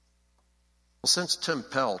Well, since Tim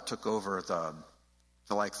Pell took over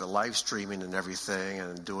the live streaming and everything,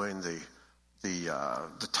 and doing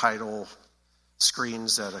the title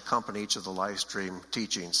screens that accompany each of the live stream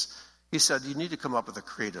teachings, he said you need to come up with a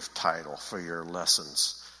creative title for your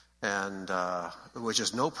lessons, and which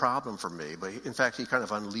is no problem for me. But in fact, he kind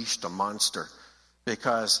of unleashed a monster,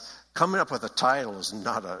 because coming up with a title is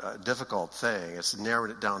not a difficult thing. It's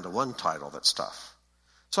narrowing it down to one title that's tough.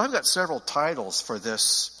 So I've got several titles for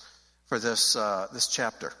this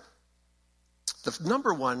chapter. The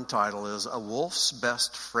number one title is A Wolf's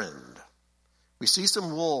Best Friend. We see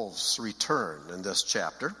some wolves return in this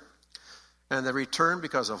chapter, and they return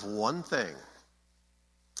because of one thing.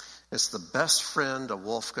 It's the best friend a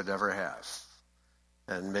wolf could ever have.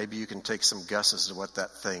 And maybe you can take some guesses at what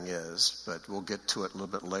that thing is, but we'll get to it a little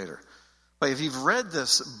bit later. But if you've read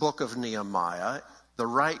this book of Nehemiah the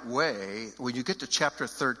right way, when you get to chapter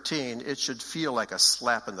 13, it should feel like a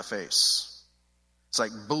slap in the face. It's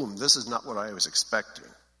like, boom, this is not what I was expecting.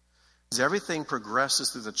 As everything progresses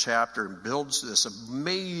through the chapter and builds this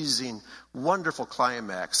amazing, wonderful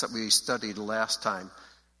climax that we studied last time,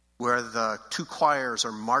 where the two choirs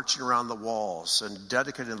are marching around the walls and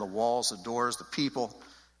dedicating the walls, the doors, the people.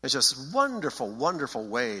 It's just a wonderful, wonderful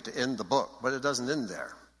way to end the book, but it doesn't end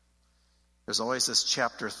there. There's always this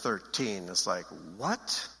chapter 13. It's like,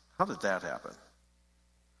 what? How did that happen?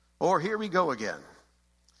 Or here we go again.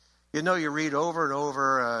 You know, you read over and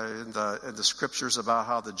over in the scriptures about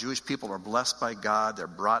how the Jewish people are blessed by God. They're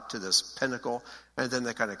brought to this pinnacle, and then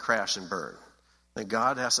they kind of crash and burn. And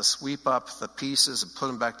God has to sweep up the pieces and put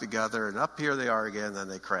them back together, and up here they are again, then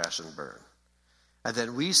they crash and burn. And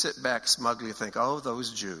then we sit back smugly and think, oh,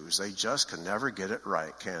 those Jews, they just can never get it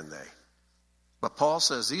right, can they? But Paul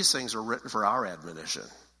says these things are written for our admonition,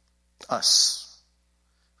 us,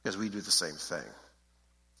 because we do the same thing.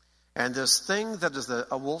 And this thing that is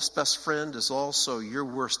a wolf's best friend is also your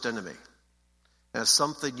worst enemy. And it's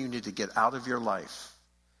something you need to get out of your life.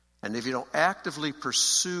 And if you don't actively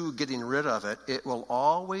pursue getting rid of it, it will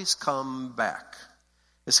always come back.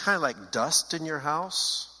 It's kind of like dust in your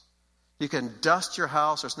house. You can dust your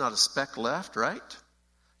house, there's not a speck left, right?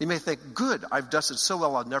 You may think, good, I've dusted so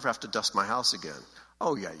well I'll never have to dust my house again.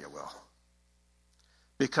 Oh yeah, you will.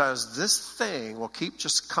 Because this thing will keep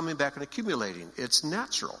just coming back and accumulating. It's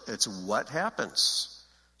natural. It's what happens.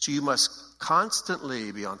 So you must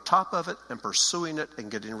constantly be on top of it and pursuing it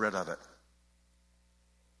and getting rid of it.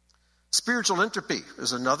 Spiritual entropy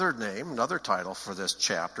is another name, another title for this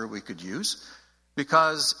chapter we could use.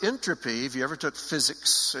 Because entropy, if you ever took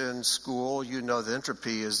physics in school, you know that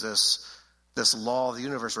entropy is this law of the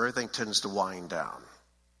universe where everything tends to wind down.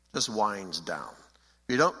 Just winds down.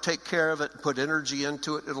 If you don't take care of it and put energy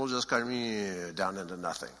into it, it'll just kind of down into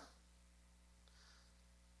nothing.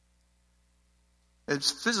 And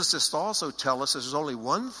physicists also tell us there's only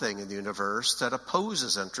one thing in the universe that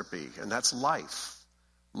opposes entropy, and that's life.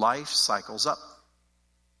 Life cycles up.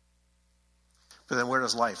 But then where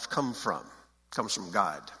does life come from? It comes from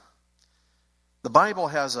God. The Bible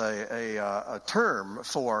has a term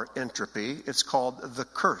for entropy. It's called the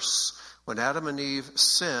curse. When Adam and Eve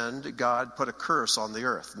sinned, God put a curse on the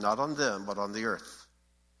earth. Not on them, but on the earth.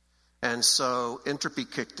 And so entropy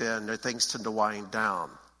kicked in, and things tend to wind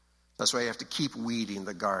down. That's why you have to keep weeding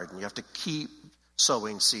the garden. You have to keep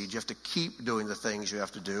sowing seeds. You have to keep doing the things you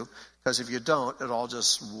have to do. Because if you don't, it all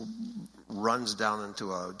just runs down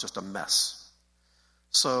into just a mess.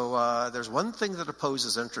 So there's one thing that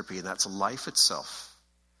opposes entropy, and that's life itself.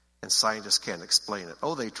 And scientists can't explain it.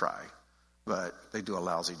 Oh, they try. But they do a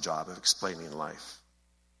lousy job of explaining life.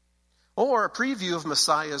 Or a preview of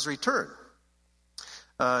Messiah's return.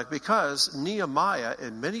 Because Nehemiah,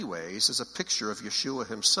 in many ways, is a picture of Yeshua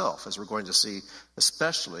himself, as we're going to see,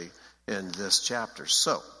 especially in this chapter.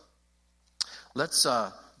 So, let's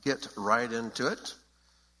get right into it.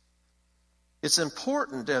 It's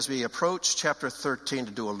important as we approach chapter 13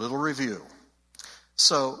 to do a little review.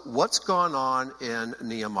 So what's gone on in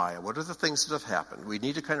Nehemiah? What are the things that have happened? We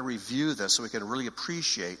need to kind of review this so we can really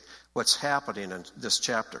appreciate what's happening in this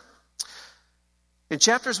chapter. In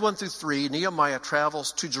chapters 1 through 3, Nehemiah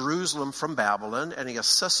travels to Jerusalem from Babylon, and he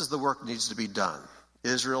assesses the work that needs to be done.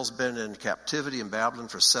 Israel's been in captivity in Babylon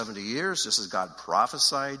for 70 years, just as God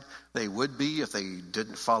prophesied they would be if they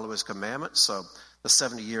didn't follow his commandments. So the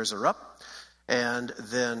 70 years are up. And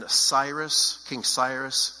then King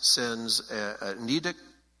Cyrus sends an edict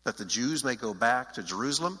that the Jews may go back to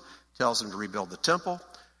Jerusalem, tells them to rebuild the temple,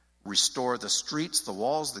 restore the streets, the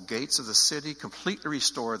walls, the gates of the city, completely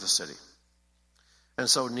restore the city. And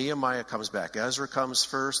so Nehemiah comes back. Ezra comes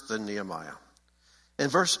first, then Nehemiah. In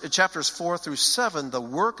chapters 4 through 7, the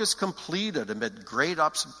work is completed amid great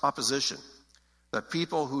opposition. The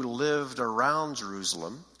people who lived around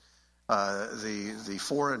Jerusalem, the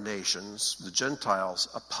foreign nations, the Gentiles,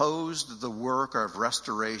 opposed the work of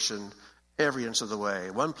restoration every inch of the way.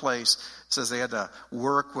 One place says they had to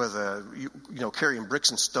work with carrying bricks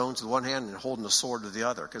and stones with one hand and holding a sword with the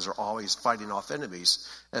other, because they're always fighting off enemies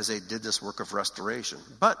as they did this work of restoration.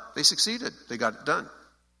 But they succeeded. They got it done.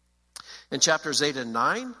 In chapters 8 and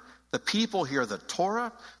 9, the people hear the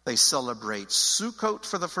Torah. They celebrate Sukkot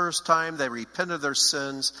for the first time. They repent of their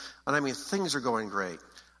sins. And things are going great.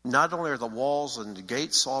 Not only are the walls and the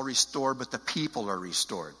gates all restored, but the people are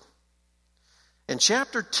restored. In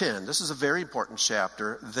chapter 10, this is a very important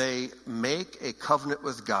chapter, they make a covenant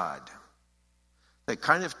with God. They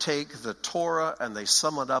kind of take the Torah and they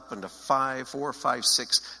sum it up into 4, 5,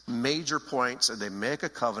 6 major points, and they make a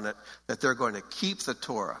covenant that they're going to keep the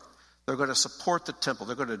Torah. They're going to support the temple.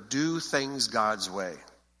 They're going to do things God's way.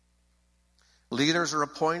 Leaders are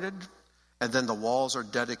appointed, and then the walls are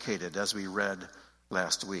dedicated, as we read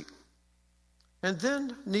last week. And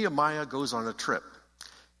then Nehemiah goes on a trip.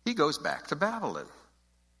 He goes back to Babylon.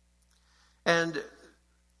 And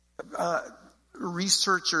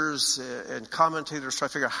researchers and commentators try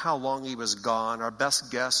to figure out how long he was gone. Our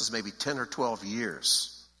best guess is maybe 10 or 12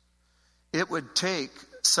 years. It would take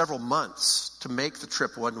several months to make the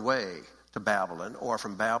trip one way to Babylon, or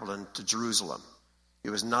from Babylon to Jerusalem. It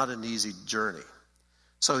was not an easy journey.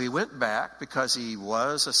 So he went back because he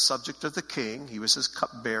was a subject of the king. He was his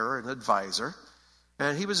cupbearer and advisor.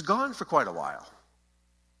 And he was gone for quite a while.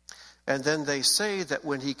 And then they say that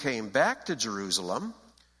when he came back to Jerusalem,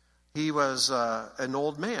 he was an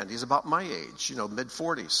old man. He's about my age,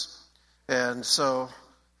 mid-40s. And so,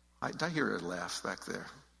 I hear a laugh back there.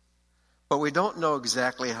 But we don't know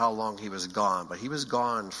exactly how long he was gone, but he was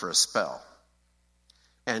gone for a spell.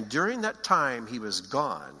 And during that time he was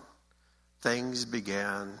gone, things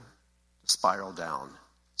began to spiral down.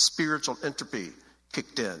 Spiritual entropy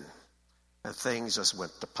kicked in, and things just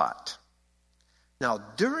went to pot. Now,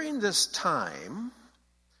 during this time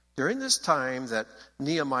that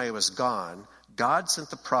Nehemiah was gone, God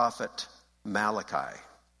sent the prophet Malachi.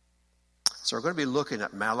 So we're going to be looking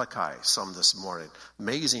at Malachi some this morning.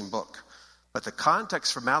 Amazing book. But the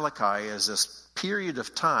context for Malachi is this period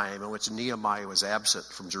of time in which Nehemiah was absent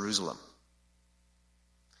from Jerusalem.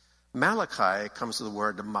 Malachi comes to the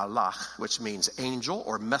word malach, which means angel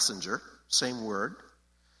or messenger, same word.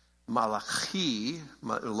 Malachi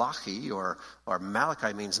or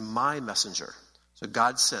Malachi means my messenger. So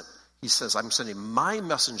God sent, he says, I'm sending my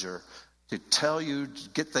messenger to tell you to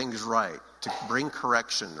get things right, to bring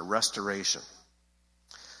correction, restoration.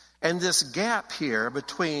 And this gap here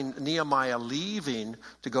between Nehemiah leaving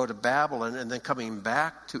to go to Babylon and then coming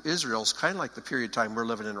back to Israel is kind of like the period of time we're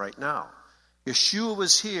living in right now. Yeshua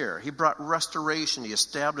was here. He brought restoration. He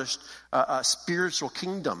established a spiritual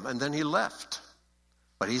kingdom, and then he left.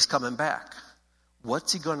 But he's coming back.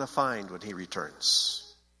 What's he going to find when he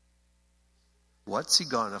returns? What's he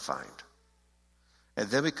going to find? And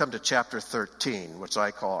then we come to chapter 13, which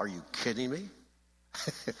I call, are you kidding me?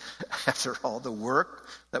 After all the work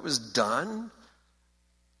that was done,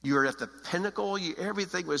 you were at the pinnacle,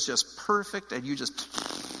 everything was just perfect, and you just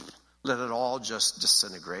let it all just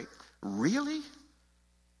disintegrate. Really?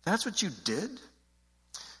 That's what you did?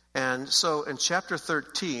 And so in chapter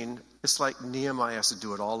 13, it's like Nehemiah has to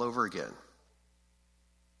do it all over again.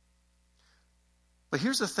 But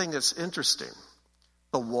here's the thing that's interesting.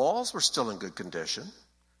 The walls were still in good condition.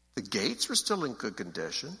 The gates were still in good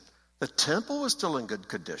condition. The temple was still in good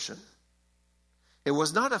condition. It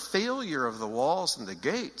was not a failure of the walls and the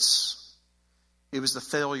gates. It was the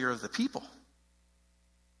failure of the people.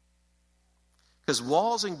 Because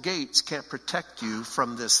walls and gates can't protect you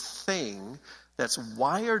from this thing that's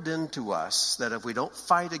wired into us that if we don't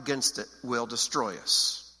fight against it, will destroy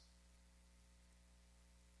us.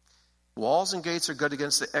 Walls and gates are good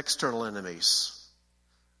against the external enemies,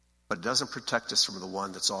 but it doesn't protect us from the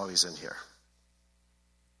one that's always in here.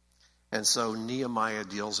 And so Nehemiah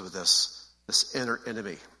deals with this inner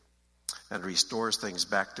enemy and restores things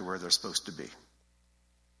back to where they're supposed to be.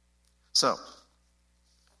 So,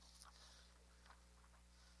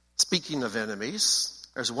 speaking of enemies,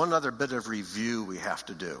 there's one other bit of review we have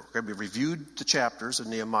to do. We reviewed the chapters of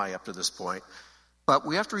Nehemiah up to this point, but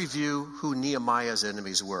we have to review who Nehemiah's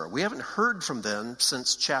enemies were. We haven't heard from them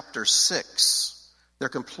since chapter 6. They're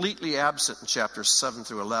completely absent in chapters 7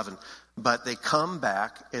 through 11, but they come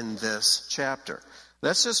back in this chapter.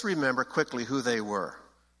 Let's just remember quickly who they were.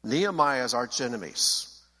 Nehemiah's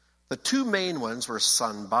archenemies. The two main ones were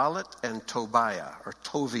Sanballat and Tobiah.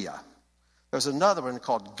 There's another one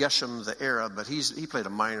called Geshem the Arab, but he played a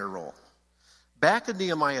minor role. Back in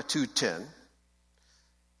Nehemiah 2:10,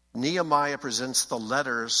 Nehemiah presents the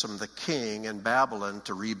letters from the king in Babylon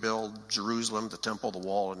to rebuild Jerusalem, the temple, the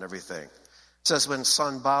wall, and everything. It says, when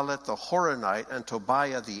Sanballat the Horonite and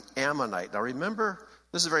Tobiah the Ammonite. Now remember,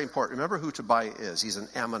 this is very important. Remember who Tobiah is. He's an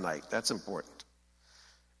Ammonite. That's important.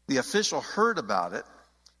 The official heard about it.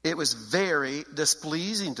 It was very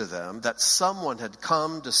displeasing to them that someone had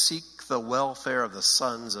come to seek the welfare of the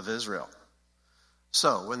sons of Israel.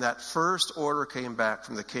 So when that first order came back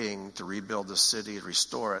from the king to rebuild the city and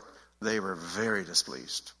restore it, they were very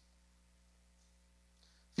displeased.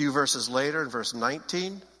 A few verses later, in verse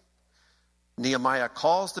 19, Nehemiah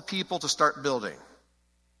calls the people to start building.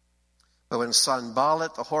 But when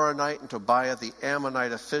Sanballat the Horonite and Tobiah the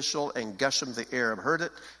Ammonite official and Geshem the Arab heard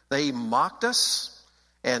it, they mocked us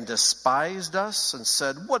and despised us and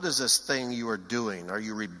said, what is this thing you are doing? Are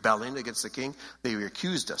you rebelling against the king? They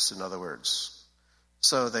accused us, in other words.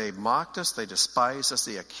 So they mocked us, they despised us,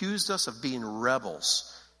 they accused us of being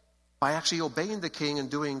rebels by actually obeying the king and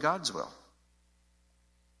doing God's will.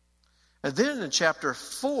 And then in chapter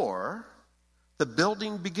 4, the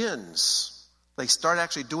building begins. They start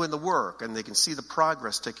actually doing the work, and they can see the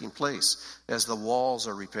progress taking place as the walls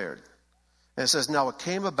are repaired. And it says, now it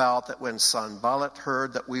came about that when Sanballat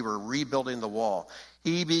heard that we were rebuilding the wall,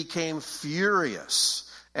 he became furious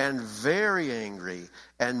and very angry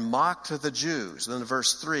and mocked the Jews. And then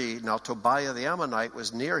verse 3, now Tobiah the Ammonite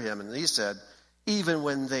was near him, and he said, even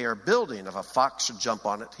when they are building, if a fox should jump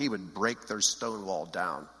on it, he would break their stone wall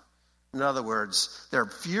down. In other words, they're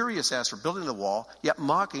furious as for building the wall, yet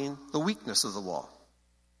mocking the weakness of the wall.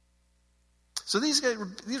 So these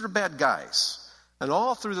are bad guys. And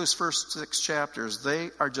all through those first 6 chapters,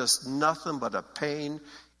 they are just nothing but a pain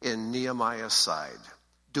in Nehemiah's side,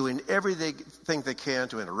 doing everything they can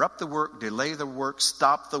to interrupt the work, delay the work,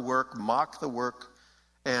 stop the work, mock the work.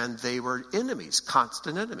 And they were enemies,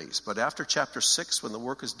 constant enemies. But after chapter 6, when the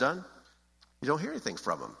work is done, you don't hear anything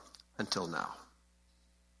from them until now.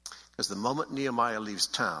 Because the moment Nehemiah leaves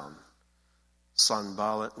town,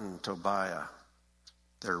 Sanballat and Tobiah,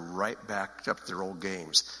 they're right back up to their old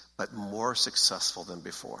games, but more successful than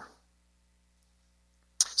before.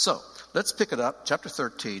 So, let's pick it up, chapter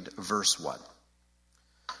 13, verse 1.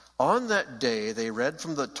 On that day, they read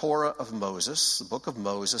from the Torah of Moses, the book of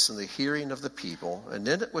Moses, in the hearing of the people, and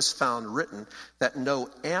in it was found written that no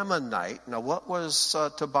Ammonite, now what was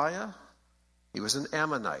Tobiah? He was an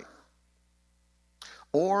Ammonite.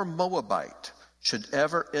 Or Moabite should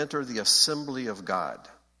ever enter the assembly of God.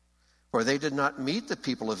 For they did not meet the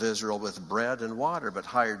people of Israel with bread and water, but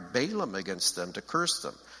hired Balaam against them to curse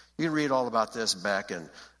them. You can read all about this back in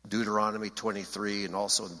Deuteronomy 23 and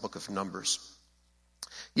also in the book of Numbers.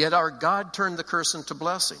 Yet our God turned the curse into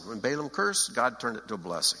blessing. When Balaam cursed, God turned it to a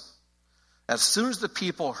blessing. As soon as the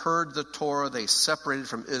people heard the Torah, they separated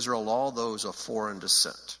from Israel all those of foreign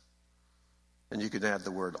descent. And you can add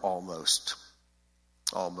the word almost.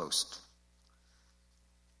 Almost.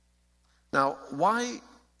 Now, why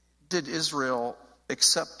did Israel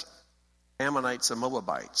accept Ammonites and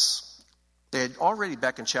Moabites? They had already,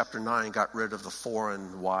 back in chapter 9, got rid of the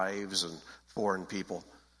foreign wives and foreign people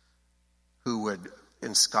who would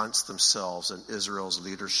ensconce themselves in Israel's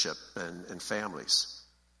leadership and families.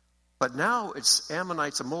 But now it's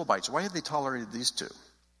Ammonites and Moabites. Why have they tolerated these two?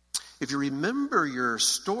 If you remember your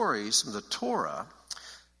stories from the Torah,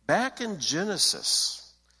 back in Genesis,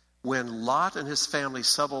 when Lot and his family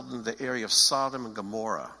settled in the area of Sodom and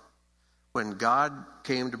Gomorrah, when God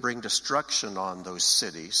came to bring destruction on those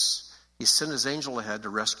cities, he sent his angel ahead to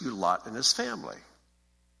rescue Lot and his family.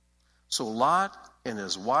 So Lot and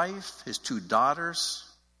his wife, his 2 daughters,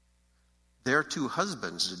 their 2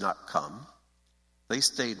 husbands did not come. They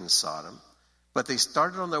stayed in Sodom, but they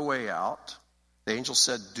started on their way out. The angel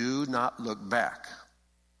said, do not look back.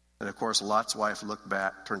 And of course, Lot's wife looked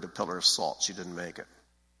back, turned a pillar of salt. She didn't make it.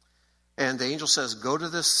 And the angel says, go to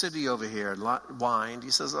this city over here. And Lot whined.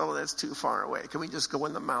 He says, oh, that's too far away. Can we just go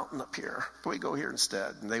in the mountain up here? Can we go here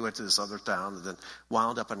instead? And they went to this other town and then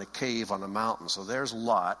wound up in a cave on a mountain. So there's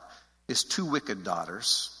Lot, his 2 wicked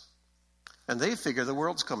daughters. And they figure the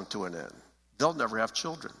world's coming to an end. They'll never have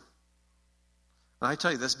children. And I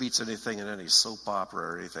tell you, this beats anything in any soap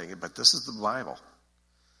opera or anything, but this is the Bible.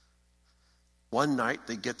 One night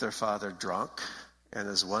they get their father drunk, and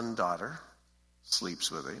his 1 daughter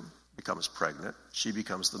sleeps with him, becomes pregnant. She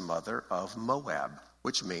becomes the mother of Moab,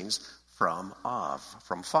 which means from Av,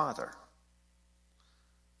 from father.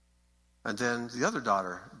 And then the other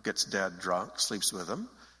daughter gets dad drunk, sleeps with him,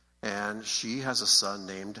 and she has a son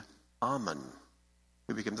named Ammon,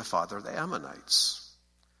 who became the father of the Ammonites.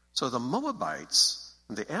 So the Moabites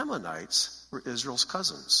and the Ammonites were Israel's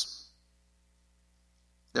cousins.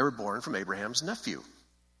 They were born from Abraham's nephew.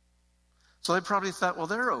 So they probably thought, well,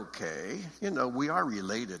 they're okay. We are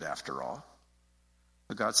related after all.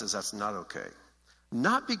 But God says that's not okay.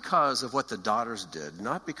 Not because of what the daughters did,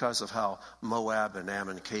 not because of how Moab and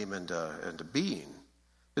Ammon came into being,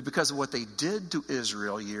 but because of what they did to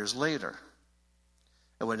Israel years later.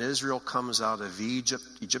 And when Israel comes out of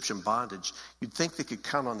Egyptian bondage, you'd think they could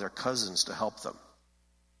count on their cousins to help them.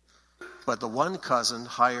 But the one cousin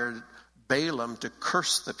hired Balaam to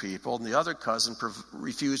curse the people, and the other cousin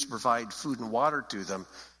refused to provide food and water to them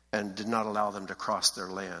and did not allow them to cross their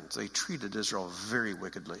land. They treated Israel very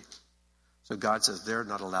wickedly. So God says they're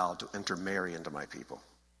not allowed to intermarry into my people.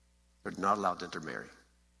 They're not allowed to intermarry.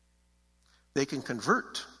 They can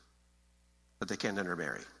convert, but they can't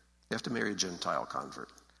intermarry. They have to marry a Gentile convert.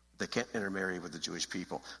 They can't intermarry with the Jewish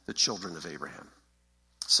people, the children of Abraham.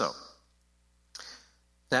 So,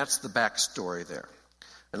 that's the backstory there.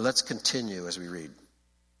 And let's continue as we read.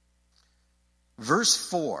 Verse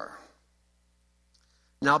 4.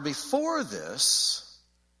 Now before this,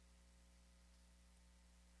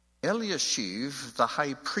 Eliashib, the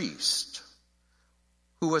high priest,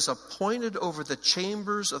 who was appointed over the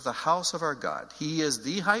chambers of the house of our God. He is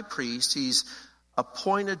the high priest. He's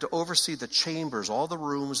appointed to oversee the chambers, all the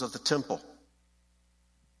rooms of the temple.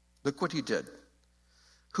 Look what he did.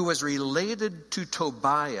 Who was related to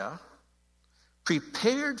Tobiah,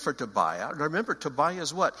 prepared for Tobiah. Now remember, Tobiah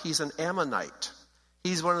is what? He's an Ammonite.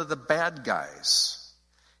 He's one of the bad guys.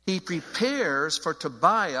 He prepares for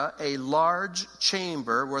Tobiah a large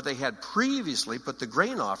chamber where they had previously put the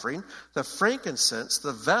grain offering, the frankincense,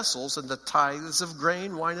 the vessels, and the tithes of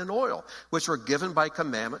grain, wine, and oil, which were given by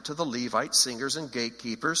commandment to the Levites, singers, and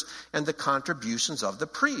gatekeepers, and the contributions of the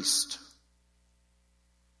priest.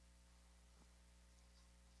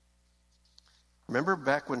 Remember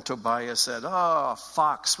back when Tobiah said, a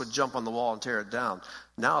fox would jump on the wall and tear it down.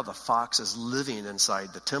 Now the fox is living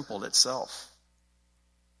inside the temple itself.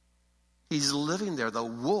 He's living there. The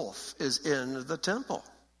wolf is in the temple.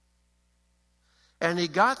 And he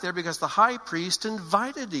got there because the high priest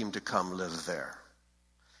invited him to come live there.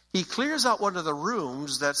 He clears out one of the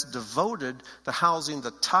rooms that's devoted to housing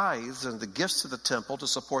the tithes and the gifts to the temple to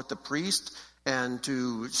support the priest and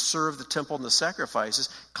to serve the temple and the sacrifices.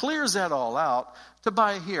 Clears that all out.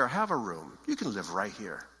 Tobiah, here, have a room. You can live right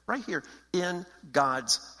here in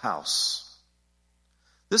God's house.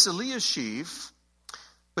 This Eliashib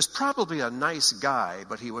was probably a nice guy,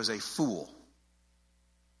 but he was a fool.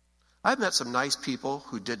 I've met some nice people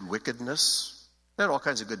who did wickedness. They had all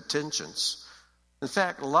kinds of good intentions. In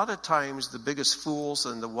fact, a lot of times the biggest fools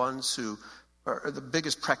and the ones who are the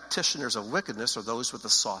biggest practitioners of wickedness are those with the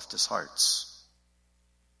softest hearts.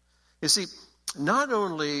 You see, not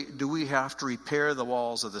only do we have to repair the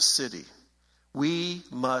walls of the city, we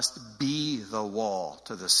must be the wall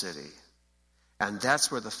to the city. And that's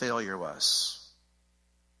where the failure was.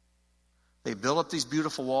 They built up these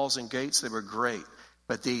beautiful walls and gates. They were great.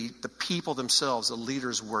 But the people themselves, the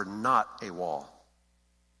leaders, were not a wall.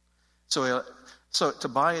 So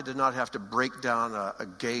Tobiah did not have to break down a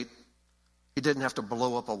gate. He didn't have to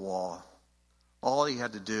blow up a wall. All he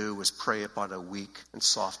had to do was prey upon a weak and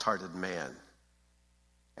soft-hearted man.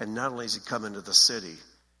 And not only has he come into the city,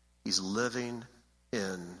 he's living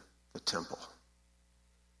in the temple.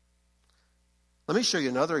 Let me show you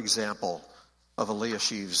another example of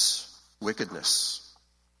Eliashib's wickedness.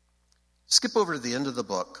 Skip over to the end of the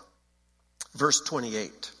book, verse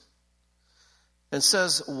 28. And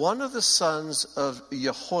says, one of the sons of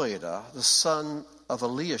Jehoiada, the son of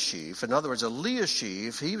Eliashib. In other words,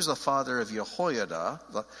 Eliashib, he was the father of Jehoiada,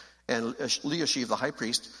 and Eliashib, the high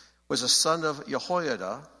priest, was a son of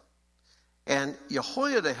Jehoiada. And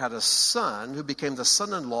Jehoiada had a son who became the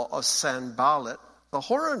son-in-law of Sanballat, the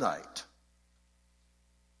Horonite.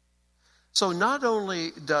 So not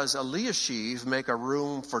only does Eliashib make a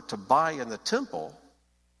room for Tobiah in the temple,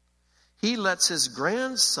 he lets his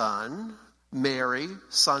grandson marry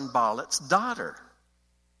Sanballat's daughter.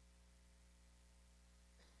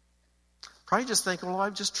 Probably just thinking, well, I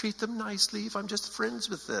just treat them nicely. If I'm just friends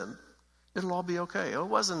with them, it'll all be okay. Oh, it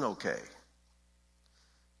wasn't okay.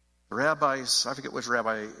 The rabbis, I forget which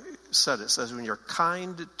rabbi said it, says when you're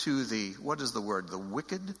kind to the, what is the word, the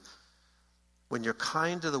wicked? When you're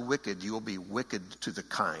kind to the wicked, you will be wicked to the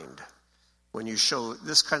kind. When you show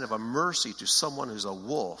this kind of a mercy to someone who's a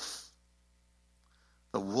wolf,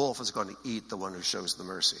 the wolf is going to eat the one who shows the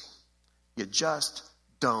mercy. You just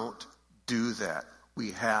don't do that.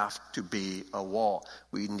 We have to be a wall.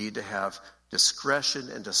 We need to have discretion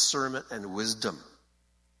and discernment and wisdom.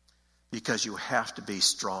 Because you have to be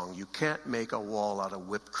strong. You can't make a wall out of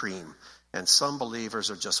whipped cream. And some believers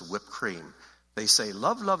are just whipped cream. They say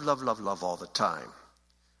love, love, love, love, love all the time.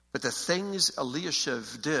 But the things Eliashib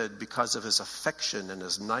did because of his affection and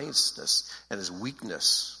his niceness and his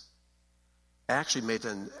weakness actually made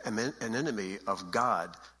an enemy of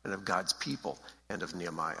God and of God's people and of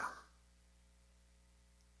Nehemiah.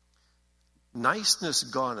 Niceness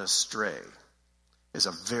gone astray is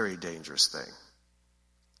a very dangerous thing.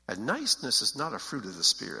 And niceness is not a fruit of the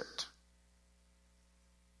Spirit.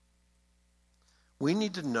 We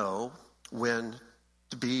need to know when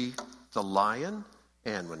to be the lion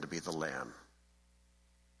and when to be the lamb.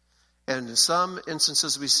 And in some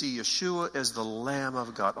instances we see Yeshua as the Lamb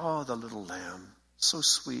of God. Oh, the little lamb. So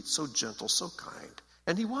sweet, so gentle, so kind.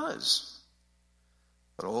 And he was.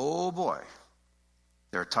 But oh boy,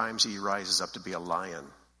 there are times he rises up to be a lion.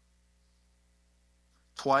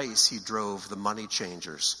 Twice he drove the money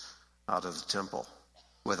changers out of the temple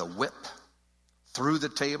with a whip, threw the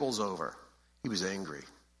tables over. He was angry.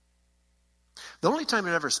 The only time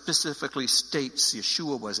it ever specifically states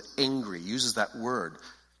Yeshua was angry, uses that word,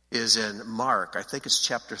 is in Mark. I think it's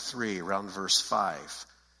chapter 3, around verse 5.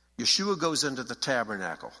 Yeshua goes into the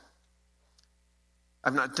tabernacle.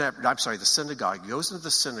 The synagogue. He goes into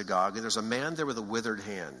the synagogue, and there's a man there with a withered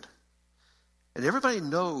hand. And everybody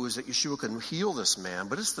knows that Yeshua can heal this man,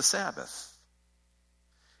 but it's the Sabbath.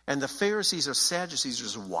 And the Pharisees or Sadducees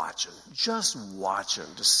are just watching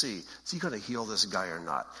to see, is he going to heal this guy or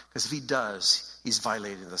not? Because if he does, he's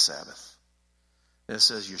violating the Sabbath. And it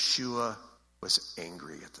says Yeshua was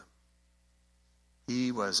angry at them.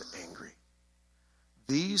 He was angry.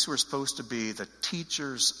 These were supposed to be the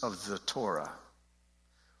teachers of the Torah.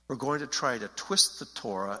 We're going to try to twist the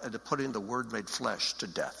Torah into putting the Word made flesh to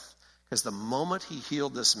death. Because the moment he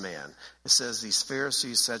healed this man, it says these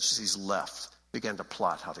Pharisees, Sadducees left, began to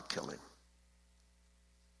plot how to kill him.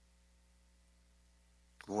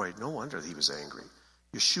 Boy, no wonder he was angry.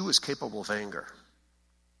 Yeshua is capable of anger.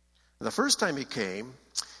 And the first time he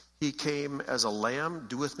came as a lamb.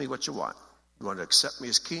 Do with me what you want. You want to accept me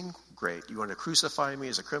as king? Great. You want to crucify me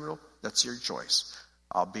as a criminal? That's your choice.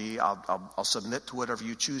 I'll submit to whatever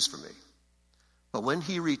you choose for me. But when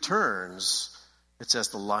he returns, it says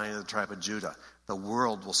the Lion of the tribe of Judah, the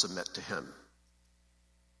world will submit to him.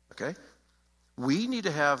 Okay? We need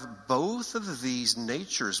to have both of these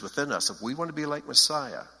natures within us if we want to be like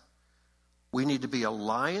Messiah. We need to be a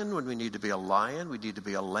lion when we need to be a lion. We need to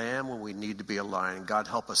be a lamb when we need to be a lion. God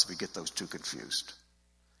help us if we get those two confused,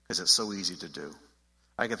 because it's so easy to do.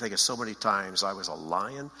 I can think of so many times I was a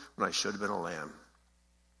lion when I should have been a lamb,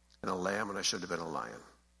 and a lamb when I should have been a lion.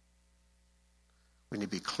 We need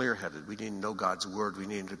to be clear-headed. We need to know God's word. We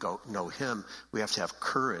need to know him. We have to have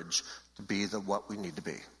courage to be what we need to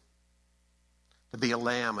be. To be a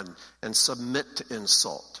lamb and submit to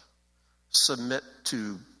insult. Submit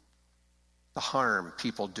to the harm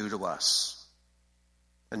people do to us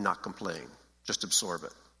and not complain. Just absorb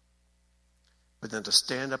it. But then to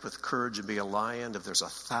stand up with courage and be a lion, if there's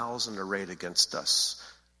 1,000 arrayed against us,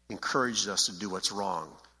 encourages us to do what's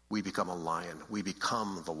wrong, we become a lion. We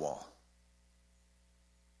become the wall.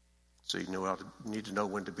 So you need to know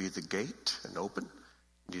when to be the gate and open.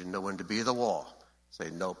 You need to know when to be the wall. Say,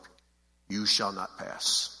 nope, you shall not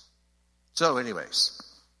pass. So anyways,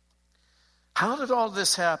 how did all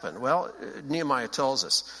this happen? Well, Nehemiah tells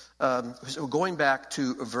us. Going back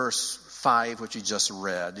to verse 5, which he just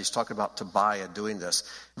read, he's talking about Tobiah doing this.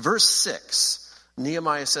 Verse 6,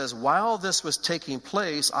 Nehemiah says, while this was taking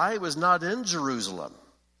place, I was not in Jerusalem.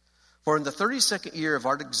 For in the 32nd year of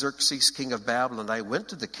Artaxerxes, king of Babylon, I went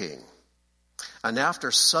to the king. And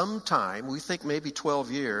after some time, we think maybe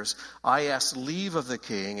 12 years, I asked leave of the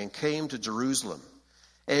king and came to Jerusalem.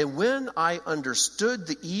 And when I understood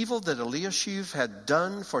the evil that Eliashib had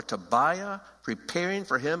done for Tobiah, preparing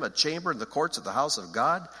for him a chamber in the courts of the house of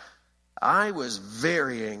God, I was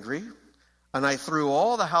very angry, and I threw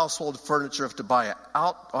all the household furniture of Tobiah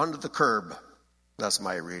out onto the curb. That's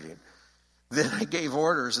my reading. Then I gave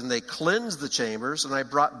orders, and they cleansed the chambers, and I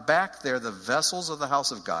brought back there the vessels of the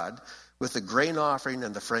house of God with the grain offering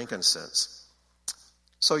and the frankincense.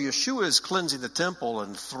 So Yeshua is cleansing the temple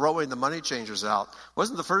and throwing the money changers out. It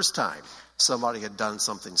wasn't the first time somebody had done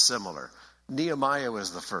something similar. Nehemiah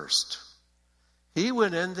was the first. He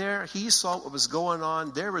went in there. He saw what was going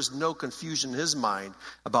on. There was no confusion in his mind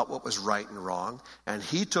about what was right and wrong. And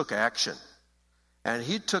he took action. And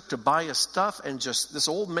he took Tobiah's stuff and this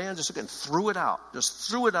old man just took it and threw it out.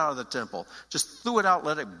 Just threw it out of the temple. Just threw it out,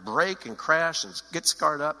 let it break and crash and get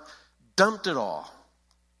scarred up. Dumped it all.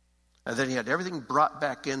 And then he had everything brought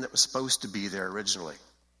back in that was supposed to be there originally.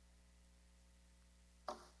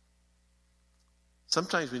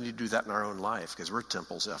 Sometimes we need to do that in our own life because we're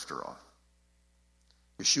temples after all.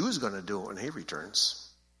 Yeshua's going to do it when he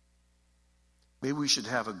returns. Maybe we should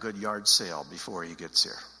have a good yard sale before he gets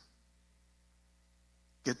here.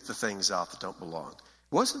 Get the things out that don't belong.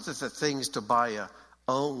 It wasn't that the things Tobiah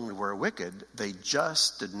owned were wicked. They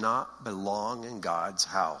just did not belong in God's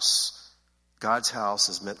house. God's house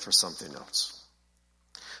is meant for something else.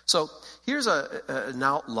 So here's an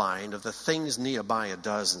outline of the things Nehemiah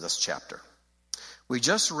does in this chapter. We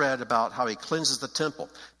just read about how he cleanses the temple.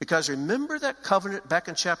 Because remember that covenant back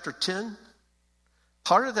in chapter 10?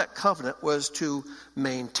 Part of that covenant was to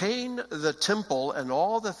maintain the temple and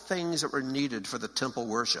all the things that were needed for the temple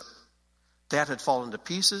worship. That had fallen to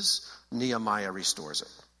pieces. Nehemiah restores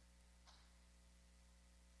it.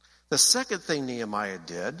 The second thing Nehemiah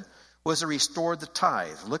did was to restore the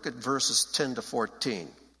tithe. Look at verses 10 to 14.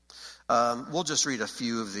 We'll just read a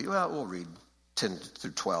few of we'll read 10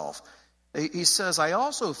 through 12. He says, I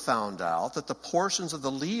also found out that the portions of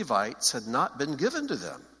the Levites had not been given to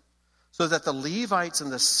them, so that the Levites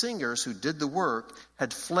and the singers who did the work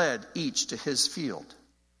had fled each to his field.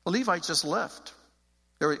 The Levites just left.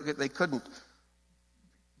 They couldn't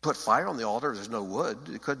put fire on the altar. There's no wood.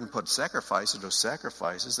 They couldn't put sacrifices. No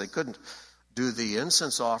sacrifices. They couldn't do the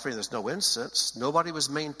incense offering. There's no incense. Nobody was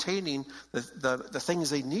maintaining the things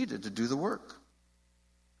they needed to do the work.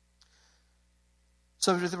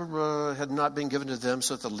 So it had not been given to them,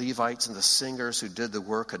 so that the Levites and the singers who did the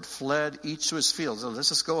work had fled each to his field. So let's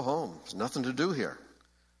just go home. There's nothing to do here.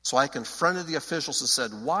 So I confronted the officials and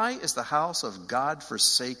said, why is the house of God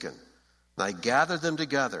forsaken? And I gathered them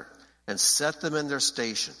together and set them in their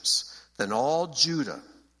stations. Then all Judah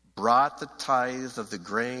brought the tithe of the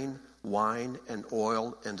grain, wine, and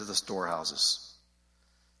oil into the storehouses.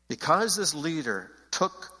 Because this leader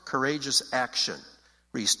took courageous action,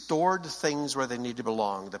 restored things where they need to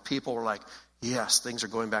belong, the people were like, yes, things are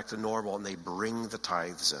going back to normal, and they bring the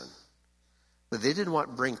tithes in. But they didn't want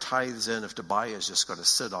to bring tithes in if Tobiah is just going to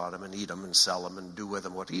sit on them and eat them and sell them and do with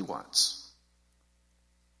them what he wants.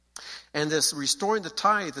 And this restoring the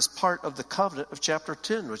tithe is part of the covenant of chapter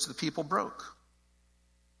 10, which the people broke.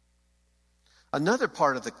 Another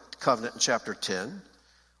part of the covenant in chapter 10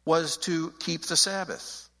 was to keep the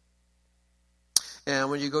Sabbath. And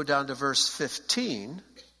when you go down to verse 15,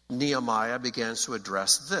 Nehemiah begins to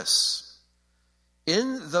address this.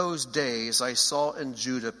 In those days I saw in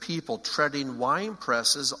Judah people treading wine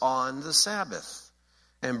presses on the Sabbath,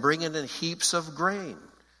 and bringing in heaps of grain,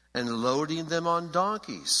 and loading them on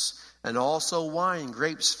donkeys, and also wine,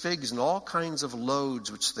 grapes, figs, and all kinds of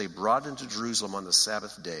loads which they brought into Jerusalem on the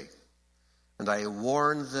Sabbath day. And I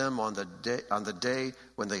warned them on the day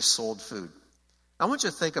when they sold food. I want you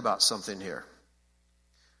to think about something here.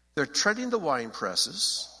 They're treading the wine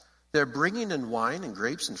presses. They're bringing in wine and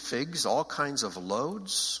grapes and figs, all kinds of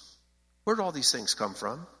loads. Where did all these things come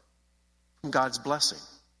from? From God's blessing.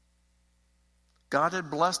 God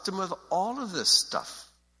had blessed them with all of this stuff.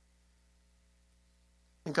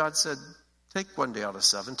 And God said, take one day out of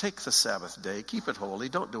 7. Take the Sabbath day. Keep it holy.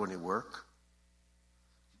 Don't do any work.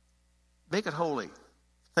 Make it holy.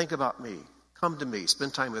 Think about me. Come to me.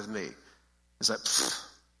 Spend time with me. It's like,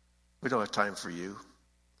 we don't have time for you.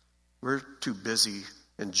 We're too busy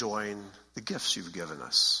enjoying the gifts you've given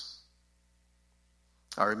us.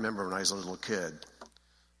 I remember when I was a little kid,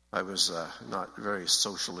 I was not very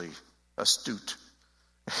socially astute.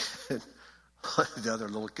 The other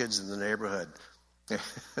little kids in the neighborhood,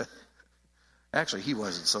 actually, he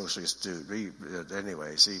wasn't socially astute.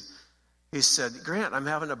 Anyways, he said, Grant, I'm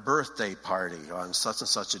having a birthday party on such and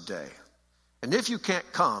such a day. And if you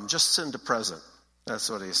can't come, just send a present. That's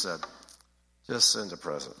what he said. Just send a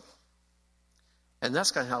present. And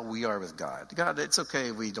that's kind of how we are with God. God, it's okay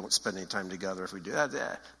if we don't spend any time together if we do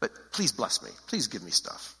that, but please bless me. Please give me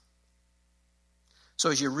stuff.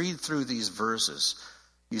 So as you read through these verses,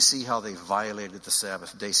 you see how they violated the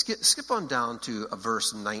Sabbath day. Skip on down to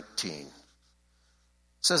verse 19. It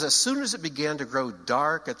says, as soon as it began to grow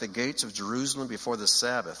dark at the gates of Jerusalem before the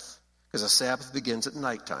Sabbath, because the Sabbath begins at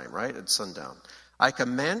nighttime, right, at sundown, I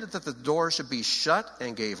commanded that the doors should be shut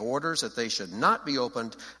and gave orders that they should not be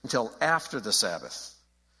opened until after the Sabbath.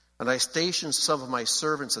 And I stationed some of my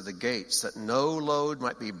servants at the gates that no load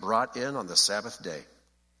might be brought in on the Sabbath day.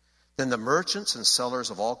 Then the merchants and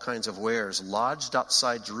sellers of all kinds of wares lodged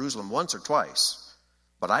outside Jerusalem once or twice.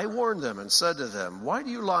 But I warned them and said to them, why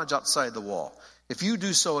do you lodge outside the wall? If you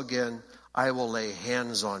do so again, I will lay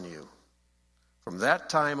hands on you. From that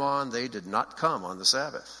time on, they did not come on the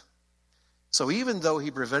Sabbath. So even though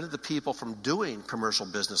he prevented the people from doing commercial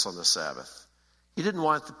business on the Sabbath, he didn't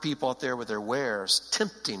want the people out there with their wares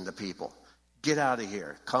tempting the people. Get out of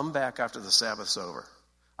here. Come back after the Sabbath's over.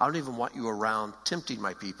 I don't even want you around tempting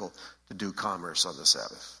my people to do commerce on the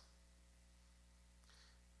Sabbath.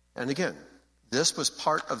 And again, This was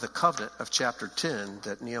part of the covenant of chapter 10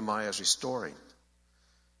 that Nehemiah is restoring.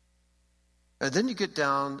 And then you get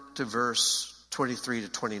down to verse 23 to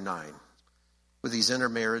 29 with these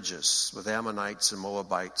intermarriages with Ammonites and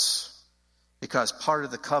Moabites, because part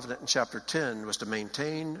of the covenant in chapter 10 was to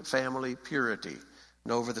maintain family purity.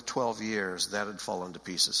 And over the 12 years, that had fallen to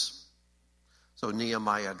pieces. So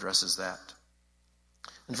Nehemiah addresses that.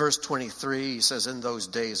 In verse 23, he says, in those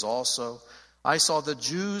days also, I saw the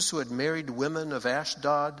Jews who had married women of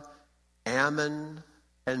Ashdod, Ammon,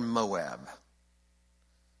 and Moab.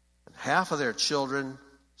 And half of their children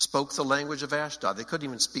spoke the language of Ashdod. They couldn't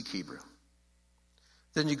even speak Hebrew.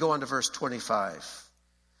 Then you go on to verse 25.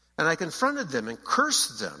 And I confronted them and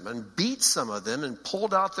cursed them and beat some of them and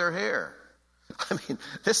pulled out their hair. I mean,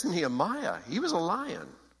 this Nehemiah, he was a lion.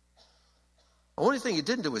 The only thing he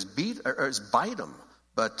didn't do was bite them.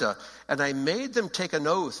 And I made them take an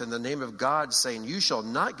oath in the name of God, saying, you shall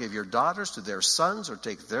not give your daughters to their sons or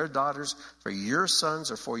take their daughters for your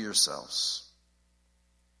sons or for yourselves.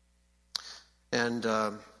 And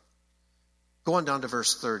going down to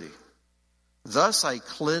verse 30. Thus I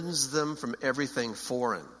cleansed them from everything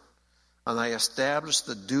foreign, and I established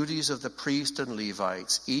the duties of the priest and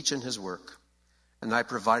Levites, each in his work. And I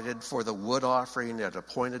provided for the wood offering at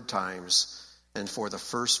appointed times and for the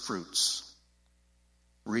first fruits.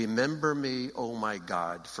 Remember me, O my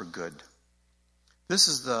God, for good. This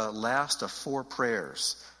is the last of 4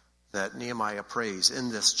 prayers that Nehemiah prays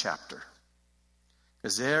in this chapter.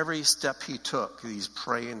 Because every step he took, he's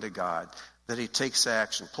praying to God. Then he takes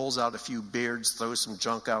action, pulls out a few beards, throws some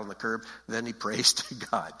junk out on the curb, then he prays to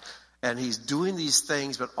God. And he's doing these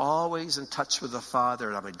things, but always in touch with the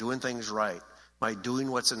Father. Am I doing things right? Am I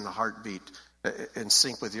doing what's in the heartbeat, in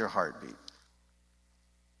sync with your heartbeat?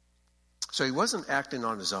 So he wasn't acting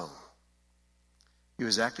on his own. He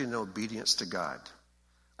was acting in obedience to God.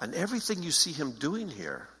 And everything you see him doing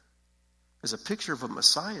here is a picture of what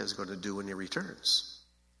Messiah is going to do when he returns.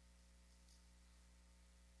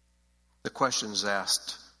 The question is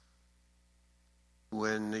asked,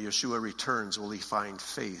 when Yeshua returns, will he find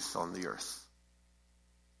faith on the earth?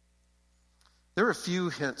 There are a few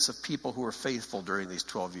hints of people who were faithful during these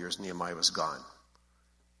 12 years Nehemiah was gone.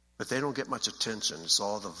 But they don't get much attention. It's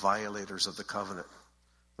all the violators of the covenant,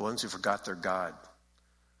 the ones who forgot their God,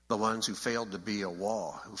 the ones who failed to be a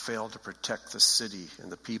wall, who failed to protect the city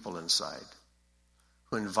and the people inside,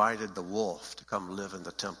 who invited the wolf to come live in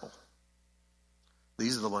the temple.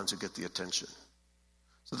 These are the ones who get the attention.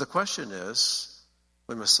 So the question is,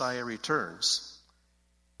 when Messiah returns,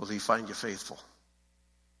 will he find you faithful?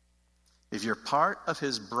 If you're part of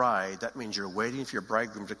his bride, that means you're waiting for your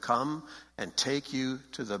bridegroom to come and take you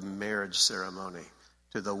to the marriage ceremony,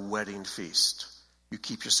 to the wedding feast. You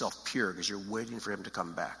keep yourself pure because you're waiting for him to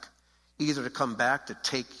come back. Either to come back to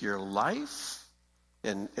take your life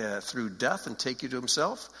and through death and take you to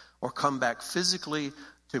himself, or come back physically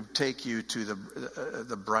to take you to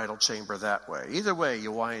the bridal chamber that way. Either way,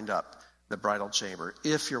 you wind up the bridal chamber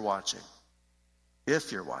if you're watching.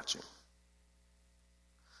 If you're watching.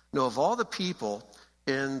 Now, of all the people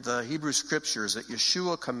in the Hebrew Scriptures that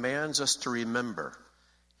Yeshua commands us to remember,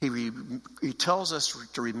 he tells us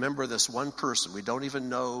to remember this one person. We don't even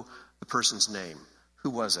know the person's name. Who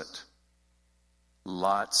was it?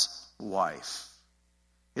 Lot's wife.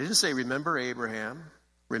 He didn't say, remember Abraham,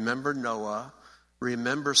 remember Noah,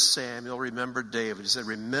 remember Samuel, remember David. He said,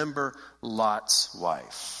 remember Lot's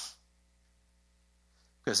wife.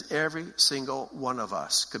 Because every single one of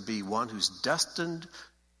us could be one who's destined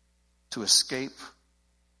to escape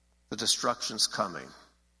the destructions coming.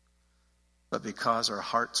 But because our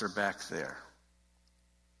hearts are back there,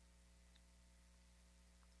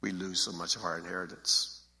 we lose so much of our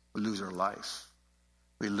inheritance. We lose our life.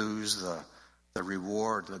 We lose the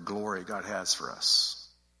reward, the glory God has for us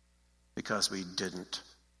because we didn't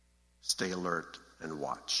stay alert and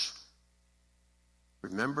watch.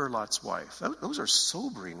 Remember Lot's wife. Those are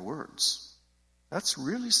sobering words. That's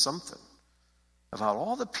really something. About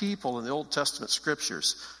all the people in the Old Testament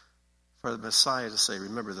Scriptures, for the Messiah to say,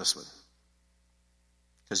 remember this one.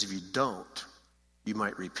 Because if you don't, you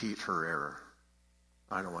might repeat her error.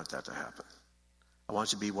 I don't want that to happen. I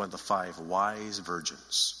want you to be one of the 5 wise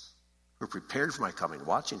virgins who are prepared for my coming,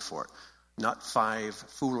 watching for it. Not 5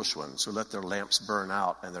 foolish ones who let their lamps burn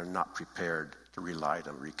out and they're not prepared to relight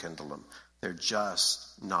them, rekindle them. They're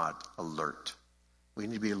just not alert. We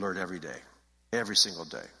need to be alert every day, every single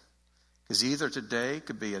day. Because either today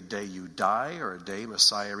could be a day you die or a day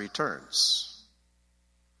Messiah returns.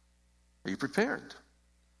 Are you prepared?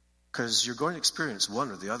 Because you're going to experience one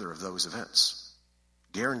or the other of those events.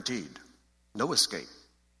 Guaranteed. No escape.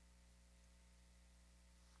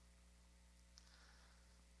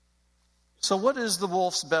 So what is the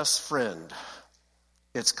wolf's best friend?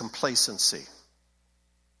 It's complacency.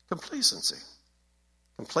 Complacency.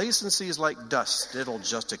 Complacency is like dust. It'll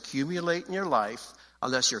just accumulate in your life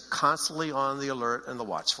unless you're constantly on the alert and the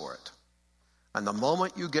watch for it. And the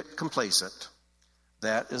moment you get complacent,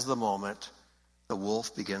 that is the moment the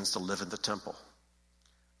wolf begins to live in the temple.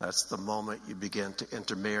 That's the moment you begin to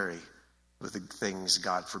intermarry with the things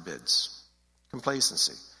God forbids.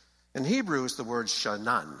 Complacency. In Hebrew, it's the word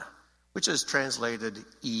shanan, which is translated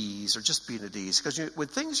ease or just being at ease. Because when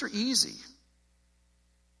things are easy,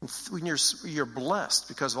 when you're blessed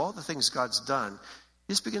because of all the things God's done,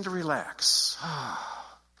 you just begin to relax.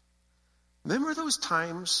 Remember those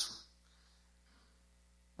times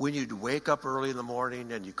when you'd wake up early in the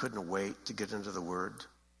morning and you couldn't wait to get into the Word?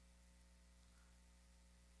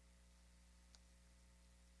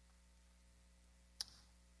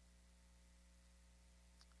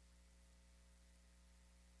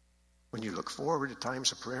 When you look forward to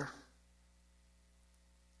times of prayer?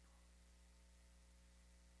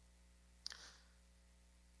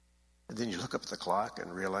 And then you look up at the clock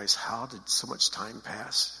and realize, how did so much time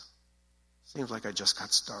pass? Seems like I just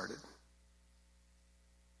got started.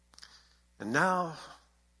 And now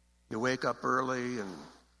you wake up early and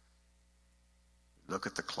look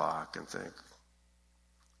at the clock and think,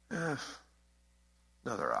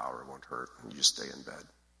 another hour won't hurt, and you just stay in bed.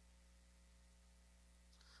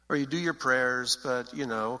 Or you do your prayers, but,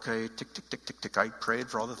 okay, tick, tick, tick, tick, tick. I prayed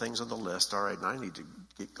for all the things on the list. All right, now I need to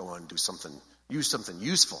get going, use something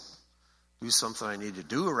useful. Do something I need to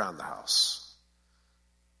do around the house.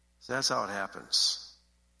 So that's how it happens.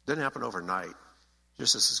 It didn't happen overnight.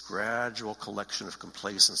 Just as this gradual collection of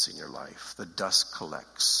complacency in your life. The dust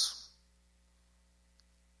collects.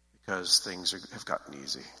 Because things have gotten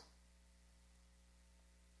easy.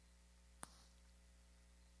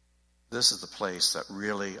 This is the place that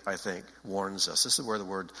really, I think, warns us. This is where the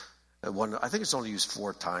word, I think it's only used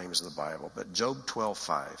 4 times in the Bible, but Job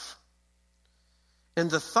 12:5. In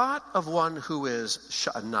the thought of one who is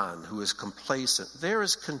sha'anan, who is complacent, there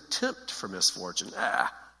is contempt for misfortune.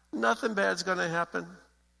 Nothing bad's going to happen.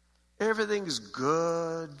 Everything's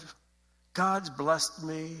good. God's blessed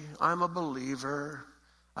me. I'm a believer.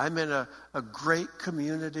 I'm in a great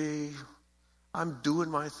community. I'm doing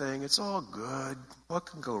my thing. It's all good. What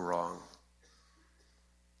can go wrong?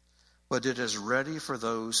 But it is ready for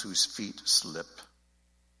those whose feet slip.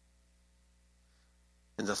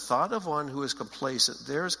 In the thought of one who is complacent,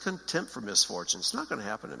 there is contempt for misfortune. It's not going to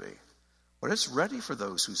happen to me. But it's ready for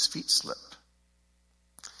those whose feet slip.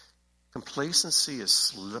 Complacency is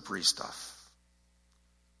slippery stuff.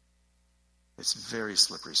 It's very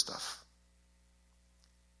slippery stuff.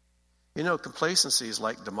 Complacency is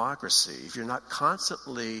like democracy. If you're not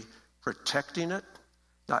constantly protecting it,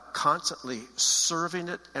 not constantly serving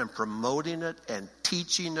it and promoting it and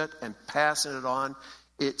teaching it and passing it on,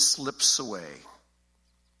 it slips away.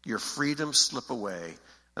 Your freedoms slip away,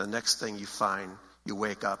 and the next thing you find, you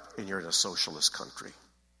wake up and you're in a socialist country.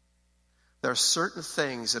 There are certain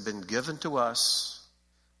things that have been given to us,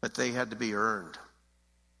 but they had to be earned.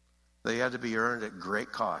 They had to be earned at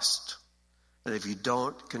great cost. And if you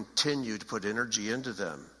don't continue to put energy into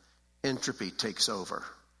them, entropy takes over,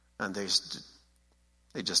 and they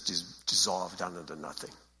just dissolve down into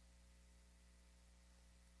nothing.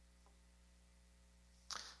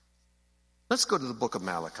 Let's go to the book of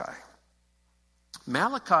Malachi.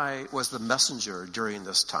 Malachi was the messenger during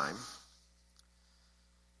this time.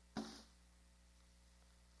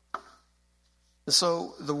 And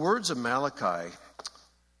so the words of Malachi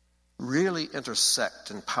really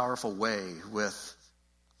intersect in a powerful way with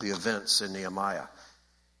the events in Nehemiah.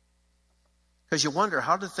 Because you wonder,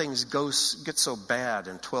 how did things get so bad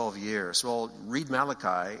in 12 years? Well, read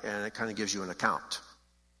Malachi and it kind of gives you an account.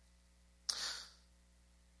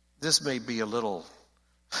 This may be a little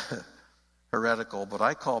heretical, but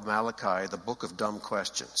I call Malachi the book of dumb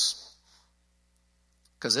questions.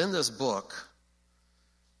 Because in this book,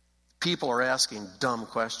 people are asking dumb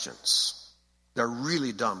questions. They're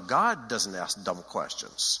really dumb. God doesn't ask dumb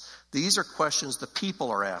questions. These are questions the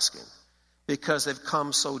people are asking because they've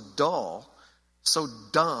come so dull, so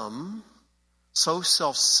dumb, so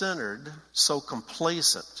self-centered, so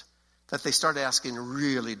complacent that they start asking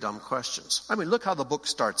really dumb questions. I mean, look how the book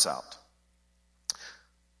starts out.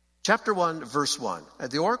 Chapter 1, verse 1.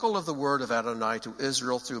 The oracle of the word of Adonai to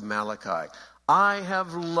Israel through Malachi. I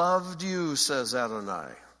have loved you, says Adonai.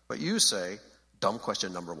 But you say, dumb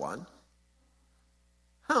question number 1.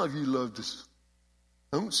 How have you loved us?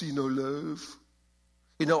 I don't see no love.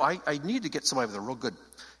 I need to get somebody with a real good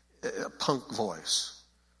punk voice.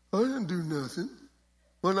 I didn't do nothing.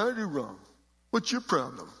 What did I do wrong? What's your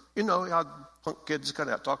problem? You know how punk kids kind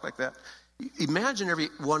of talk like that? Imagine every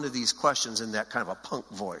one of these questions in that kind of a punk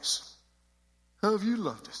voice. How have you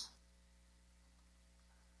loved us?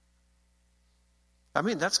 I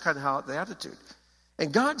mean, that's kind of how the attitude.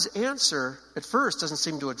 And God's answer at first doesn't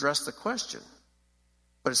seem to address the question,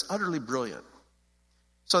 but it's utterly brilliant.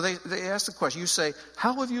 So they ask the question. You say,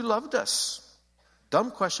 how have you loved us? Dumb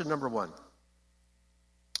question number one.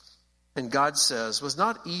 And God says, was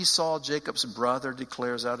not Esau Jacob's brother,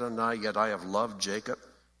 declares Adonai, yet I have loved Jacob,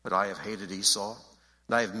 but I have hated Esau.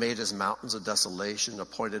 And I have made his mountains a desolation,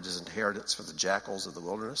 appointed his inheritance for the jackals of the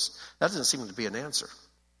wilderness. That doesn't seem to be an answer.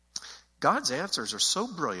 God's answers are so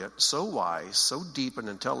brilliant, so wise, so deep and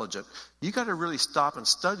intelligent, you got to really stop and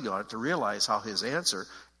study on it to realize how his answer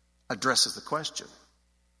addresses the question.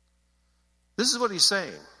 This is what he's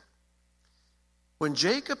saying. When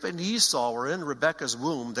Jacob and Esau were in Rebekah's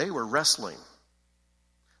womb, they were wrestling.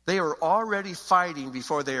 They were already fighting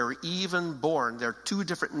before they were even born. They're two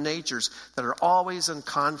different natures that are always in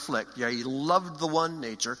conflict. Yeah, I loved the one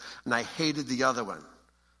nature, and I hated the other one.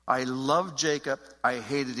 I loved Jacob, I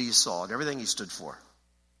hated Esau, and everything he stood for.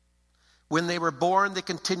 When they were born, they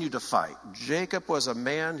continued to fight. Jacob was a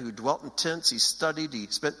man who dwelt in tents. He studied, he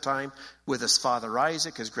spent time with his father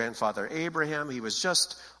Isaac, his grandfather Abraham. He was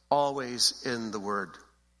just always in the Word,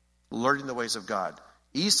 learning the ways of God.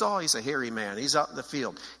 Esau, he's a hairy man. He's out in the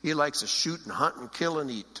field. He likes to shoot and hunt and kill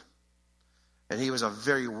and eat. And he was a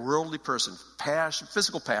very worldly person,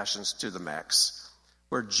 physical passions to the max.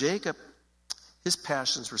 Where Jacob, his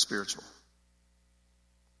passions were spiritual.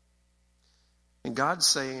 And God's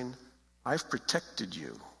saying, I've protected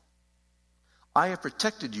you. I have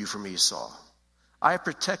protected you from Esau. I have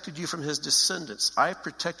protected you from his descendants. I have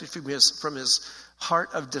protected you from his heart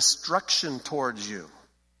of destruction towards you.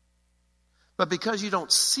 But because you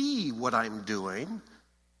don't see what I'm doing,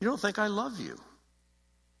 you don't think I love you.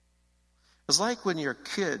 It's like when your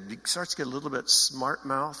kid starts to get a little bit smart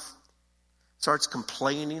mouth, starts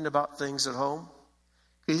complaining about things at home.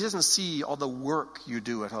 He doesn't see all the work you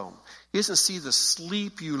do at home. He doesn't see the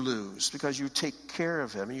sleep you lose because you take care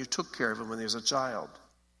of him, and you took care of him when he was a child.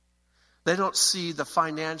 They don't see the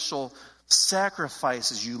financial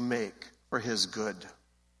sacrifices you make for his good.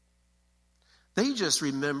 They just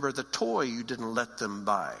remember the toy you didn't let them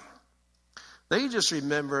buy. They just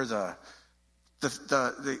remember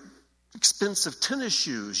the expensive tennis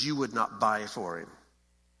shoes you would not buy for him.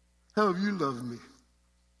 How have you loved me?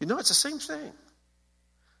 You know, it's the same thing.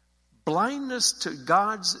 Blindness to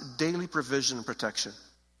God's daily provision and protection.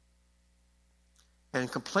 And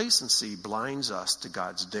complacency blinds us to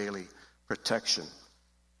God's daily protection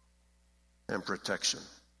and protection.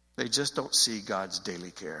 They just don't see God's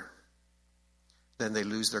daily care. Then they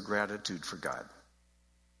lose their gratitude for God.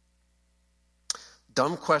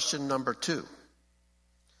 Dumb question number 2.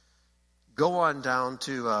 Go on down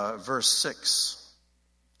to verse 6.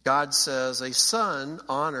 God says, a son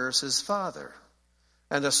honors his father,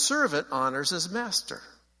 and a servant honors his master.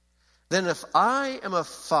 Then if I am a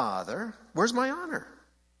father, where's my honor?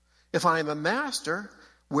 If I am a master,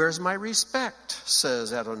 where's my respect?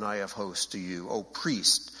 Says Adonai of hosts to you, O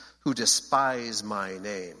priest who despise my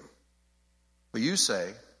name. Well, you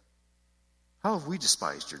say, how have we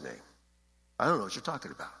despised your name? I don't know what you're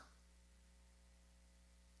talking about.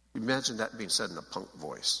 Imagine that being said in a punk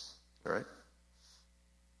voice, all right?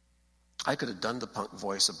 I could have done the punk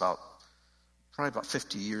voice probably about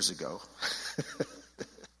 50 years ago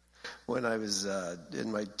when I was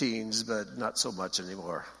in my teens, but not so much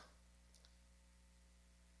anymore.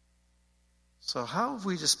 So how have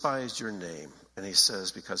we despised your name? And he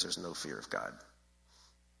says, because there's no fear of God.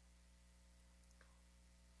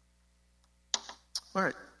 All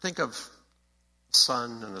right, think of the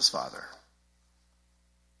son and his father.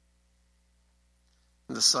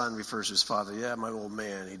 And the son refers to his father, yeah, my old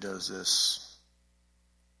man, he does this.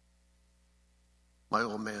 My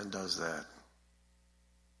old man does that.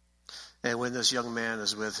 And when this young man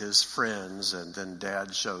is with his friends and then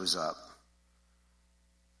dad shows up,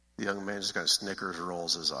 the young man just kind of snickers,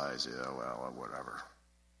 rolls his eyes. Yeah, well, whatever.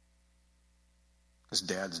 His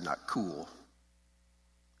dad's not cool.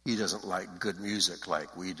 He doesn't like good music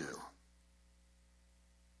like we do.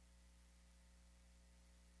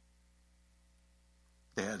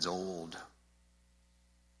 Dad's old.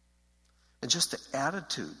 And just the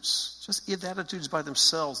attitudes by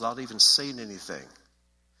themselves without even saying anything,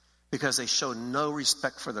 because they show no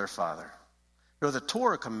respect for their father. You know, the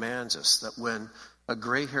Torah commands us that when a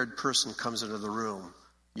gray-haired person comes into the room,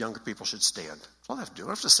 younger people should stand. That's all they have to do. They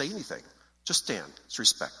don't have to say anything. Just stand. It's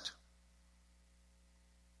respect.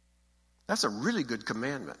 That's a really good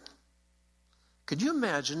commandment. Could you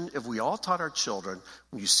imagine if we all taught our children,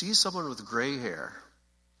 when you see someone with gray hair,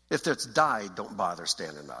 if it's dyed, don't bother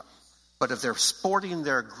standing up. But if they're sporting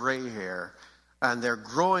their gray hair and they're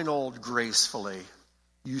growing old gracefully,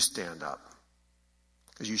 you stand up.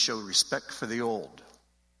 Because you show respect for the old.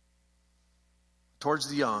 Towards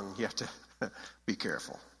the young, you have to be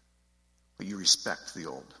careful. But you respect the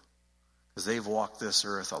old. Because they've walked this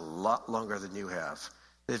earth a lot longer than you have.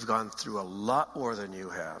 They've gone through a lot more than you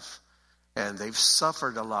have. And they've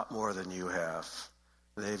suffered a lot more than you have.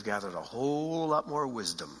 And they've gathered a whole lot more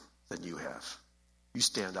wisdom than you have. You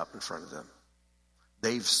stand up in front of them.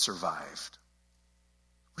 They've survived.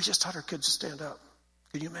 We just taught our kids to stand up.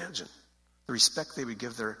 Can you imagine? The respect they would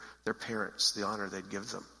give their parents, the honor they'd give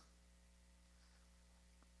them.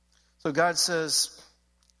 So God says,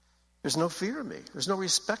 there's no fear of me. There's no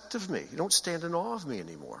respect of me. You don't stand in awe of me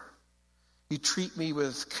anymore. You treat me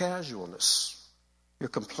with casualness. You're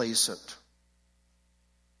complacent.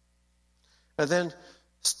 And then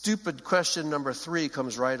stupid question number 3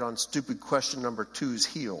 comes right on stupid question number 2's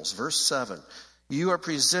heels. Verse 7. You are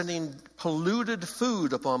presenting polluted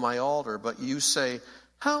food upon my altar, but you say,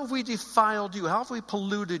 how have we defiled you? How have we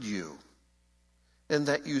polluted you? In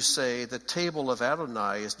that you say, the table of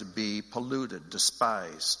Adonai is to be polluted,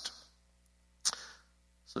 despised.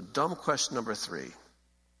 So dumb question number 3.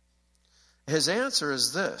 His answer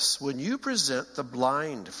is this. When you present the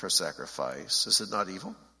blind for sacrifice, is it not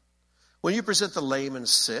evil? When you present the lame and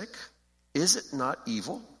sick, is it not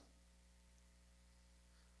evil?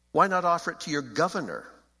 Why not offer it to your governor?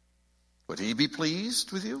 Would he be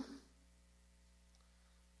pleased with you?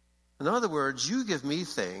 In other words, you give me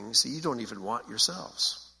things that you don't even want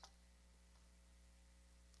yourselves.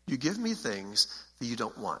 You give me things that you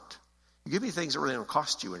don't want. You give me things that really don't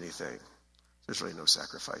cost you anything. There's really no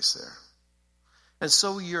sacrifice there. And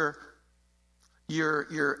so your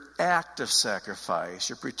act of sacrifice,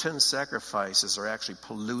 your pretend sacrifices are actually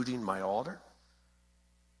polluting my altar.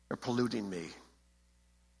 They're polluting me.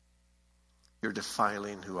 You're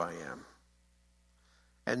defiling who I am.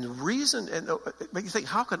 And the reason, and make you think,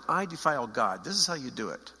 how can I defile God? This is how you do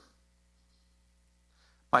it.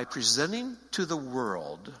 By presenting to the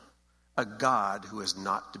world a God who is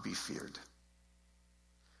not to be feared.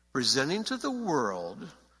 Presenting to the world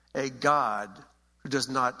a God who does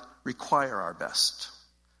not require our best,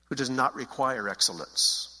 who does not require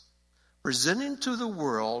excellence. Presenting to the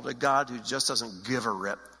world a God who just doesn't give a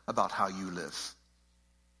rip about how you live.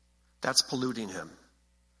 That's polluting him,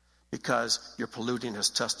 because you're polluting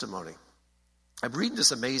his testimony. I'm reading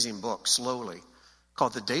this amazing book slowly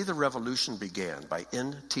called The Day the Revolution Began by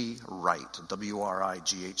N.T. Wright,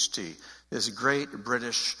 W-R-I-G-H-T. This great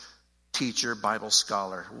British teacher, Bible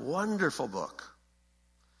scholar. Wonderful book.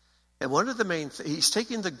 And one of the main he's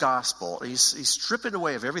taking the gospel, he's stripping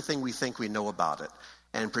away of everything we think we know about it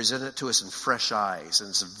and present it to us in fresh eyes. And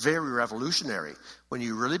it's very revolutionary when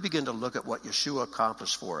you really begin to look at what Yeshua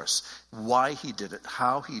accomplished for us, why he did it,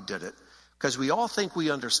 how he did it. Because we all think we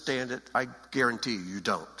understand it. I guarantee you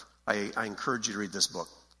don't. I encourage you to read this book.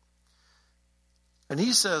 And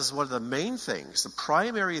he says one of the main things, the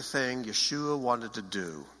primary thing Yeshua wanted to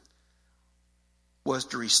do was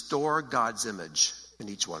to restore God's image in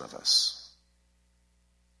each one of us.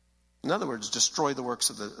 In other words, destroy the works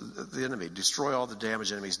of the enemy, destroy all the damage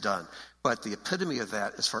the enemy's done. But the epitome of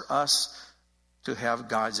that is for us to have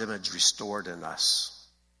God's image restored in us.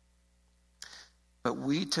 But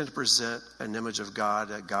we tend to present an image of God,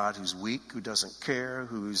 a God who's weak, who doesn't care,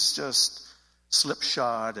 who's just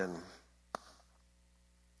slipshod and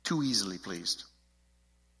too easily pleased.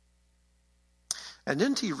 And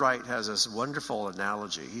N.T. Wright has this wonderful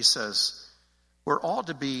analogy. He says, we're all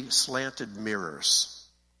to be slanted mirrors.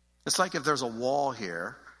 It's like if there's a wall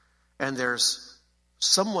here and there's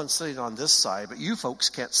someone sitting on this side, but you folks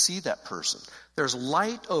can't see that person. There's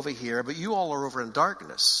light over here, but you all are over in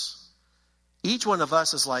darkness. Each one of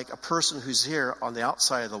us is like a person who's here on the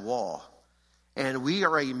outside of the wall. And we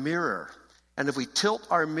are a mirror. And if we tilt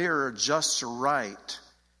our mirror just right,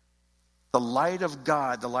 the light of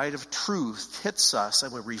God, the light of truth hits us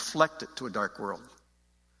and we reflect it to a dark world.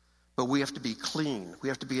 But we have to be clean. We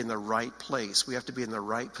have to be in the right place. We have to be in the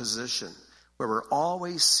right position where we're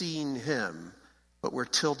always seeing him, but we're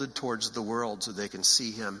tilted towards the world so they can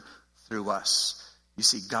see him through us. You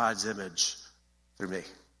see God's image through me.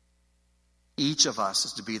 Each of us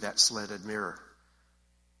is to be that slanted mirror.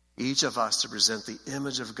 Each of us to present the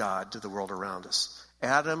image of God to the world around us.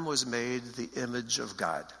 Adam was made the image of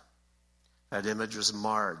God. That image was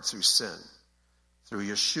marred through sin. Through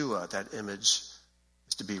Yeshua, that image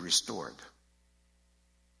is to be restored.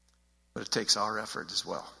 But it takes our effort as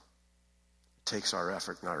well. It takes our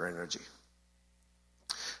effort and our energy.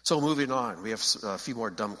 So moving on, we have a few more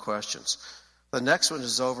dumb questions. The next one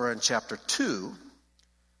is over in chapter 2,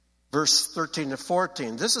 verse 13 to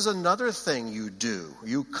 14. This is another thing you do.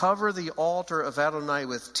 You cover the altar of Adonai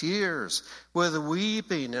with tears, with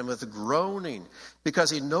weeping, and with groaning, because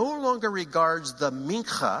he no longer regards the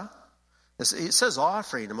mincha. It says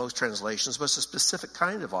offering in most translations, but it's a specific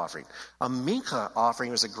kind of offering. A mincha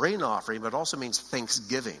offering is a grain offering, but it also means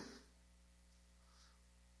thanksgiving.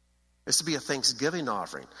 It's to be a thanksgiving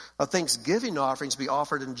offering. A thanksgiving offering is to be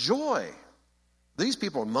offered in joy. These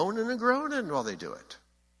people are moaning and groaning while they do it.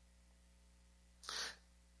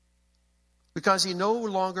 Because he no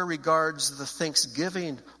longer regards the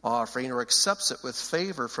thanksgiving offering or accepts it with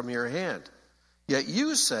favor from your hand. Yet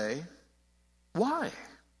you say, why?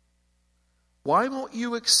 Why won't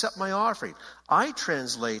you accept my offering? I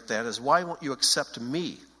translate that as, why won't you accept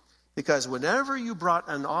me? Because whenever you brought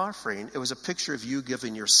an offering, it was a picture of you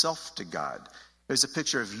giving yourself to God. It was a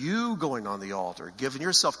picture of you going on the altar, giving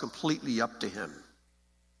yourself completely up to him.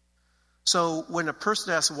 So when a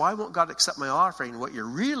person asks, why won't God accept my offering? What you're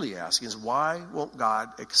really asking is, why won't God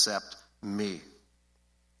accept me?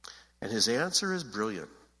 And his answer is brilliant.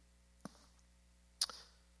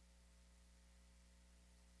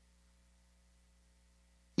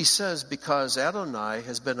 He says, because Adonai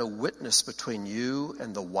has been a witness between you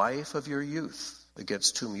and the wife of your youth,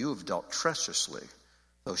 against whom you have dealt treacherously,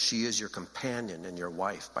 though she is your companion and your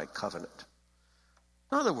wife by covenant.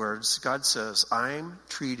 In other words, God says, I'm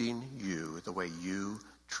treating you the way you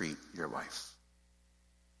treat your wife.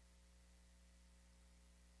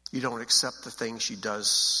 You don't accept the things she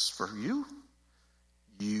does for you.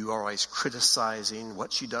 You are always criticizing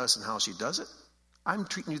what she does and how she does it. I'm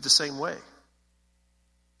treating you the same way.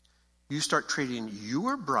 You start treating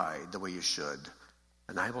your bride the way you should,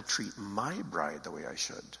 and I will treat my bride the way I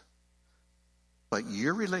should. But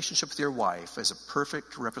your relationship with your wife is a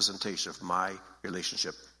perfect representation of my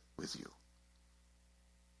relationship with you.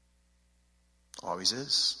 Always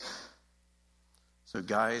is. So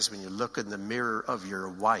guys, when you look in the mirror of your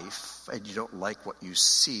wife and you don't like what you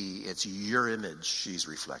see, it's your image she's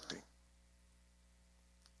reflecting.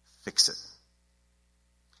 Fix it.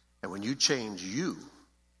 And when you change you,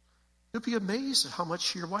 you'll be amazed at how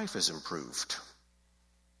much your wife has improved.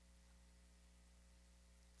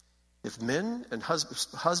 If men and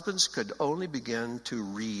husbands could only begin to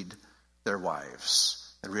read their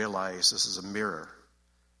wives and realize this is a mirror.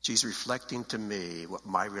 She's reflecting to me what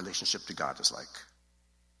my relationship to God is like.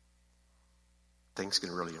 Things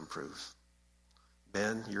can really improve.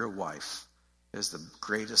 Men, your wife is the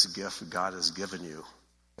greatest gift God has given you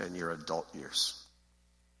in your adult years.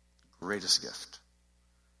 Greatest gift.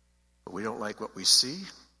 But we don't like what we see.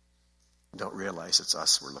 Don't realize it's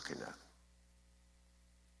us we're looking at.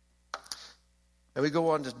 And we go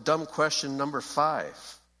on to dumb question number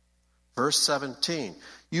 5. Verse 17.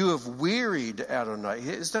 You have wearied Adonai.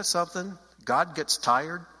 Is that something? God gets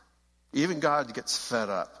tired. Even God gets fed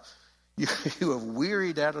up. You have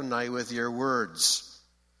wearied Adonai with your words.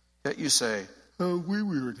 Yet you say, oh, we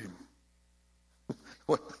wearied him.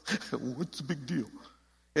 What's the big deal?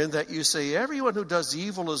 In that you say, everyone who does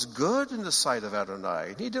evil is good in the sight of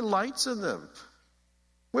Adonai, and he delights in them.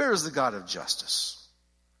 Where is the God of justice?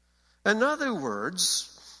 In other words,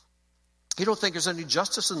 you don't think there's any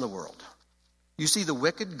justice in the world. You see the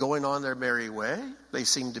wicked going on their merry way. They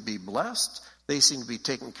seem to be blessed. They seem to be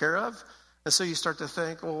taken care of. And so you start to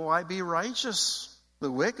think, well, why be righteous? The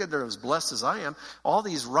wicked are as blessed as I am. All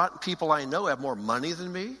these rotten people I know have more money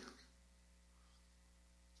than me.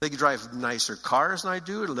 They can drive nicer cars than I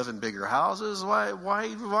do and live in bigger houses. Why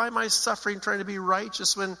am I suffering trying to be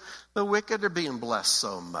righteous when the wicked are being blessed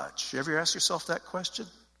so much? You ever ask yourself that question?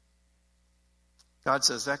 God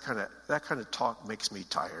says that kind of talk makes me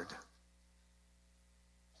tired.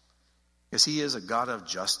 Because he is a God of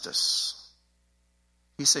justice.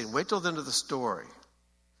 He's saying, wait till the end of the story.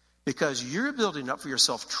 Because you're building up for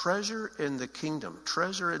yourself treasure in the kingdom,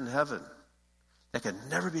 treasure in heaven that can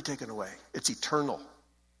never be taken away. It's eternal.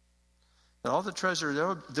 And all the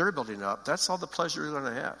treasure they're building up, that's all the pleasure you're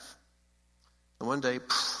going to have. And one day,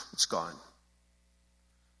 it's gone.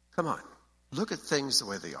 Come on. Look at things the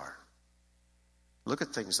way they are. Look at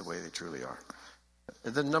things the way they truly are.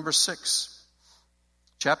 And then number 6,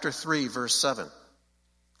 chapter 3, verse 7.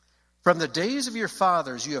 From the days of your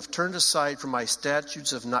fathers you have turned aside from my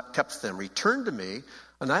statutes, have not kept them. Return to me,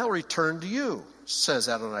 and I will return to you, says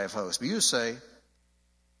Adonai of hosts. But you say,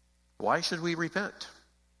 why should we repent?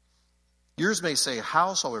 Yours may say,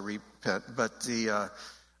 how shall we repent? But the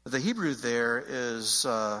Hebrew there is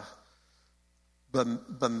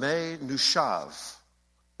b'mei nushav.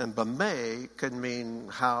 And b'mei can mean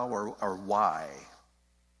how or why.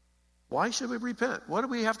 Why should we repent? What do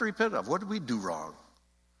we have to repent of? What did we do wrong?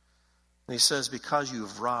 And he says, because you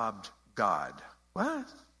have robbed God. What?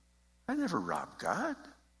 I never robbed God.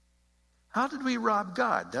 How did we rob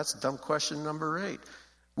God? That's dumb question number 8.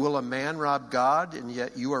 Will a man rob God, and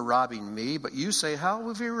yet you are robbing me? But you say, how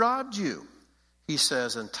have we robbed you? He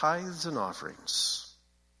says, in tithes and offerings,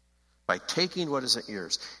 by taking what isn't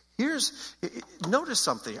yours. Notice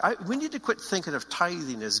something. We need to quit thinking of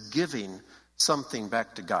tithing as giving something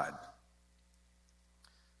back to God.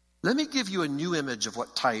 Let me give you a new image of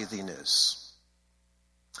what tithing is.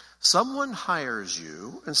 Someone hires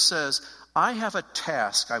you and says, I have a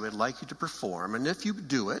task I would like you to perform, and if you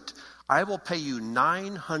do it, I will pay you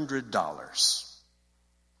 $900.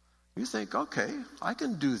 You think, okay, I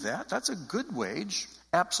can do that. That's a good wage.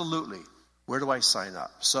 Absolutely. Where do I sign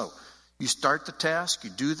up? So you start the task,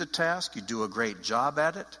 you do a great job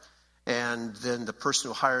at it, and then the person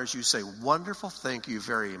who hires you say, wonderful, thank you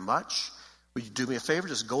very much. Would you do me a favor?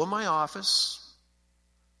 Just go in my office.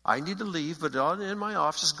 I need to leave, but in my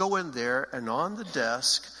office, just go in there, and on the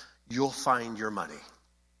desk, you'll find your money.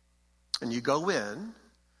 And you go in,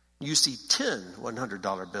 you see 10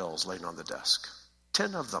 $100 bills laying on the desk.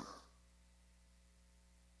 10 of them.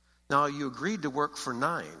 Now, you agreed to work for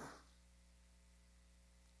 9.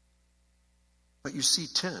 But you see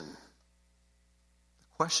 10. The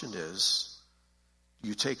question is, do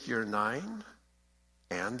you take your 9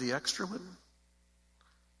 and the extra one?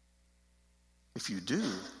 If you do,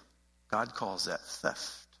 God calls that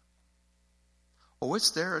theft. Oh,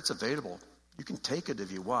 it's there, it's available. You can take it if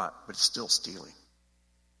you want, but it's still stealing.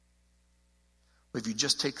 If you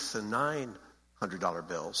just take the $900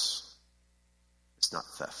 bills, it's not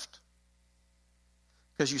theft.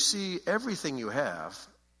 Because you see, everything you have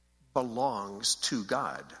belongs to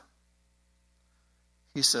God.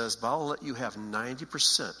 He says, but I'll let you have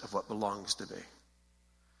 90% of what belongs to me.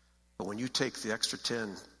 But when you take the extra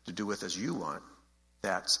 10 to do with as you want,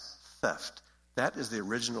 that's theft. That is the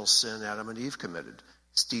original sin Adam and Eve committed.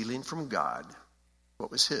 Stealing from God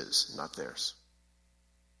what was his, not theirs.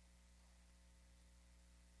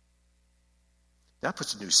 That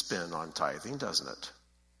puts a new spin on tithing, doesn't it?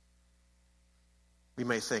 We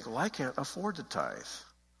may think, well, I can't afford to tithe.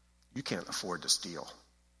 You can't afford to steal.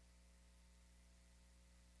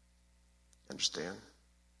 Understand?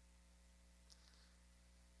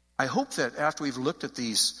 I hope that after we've looked at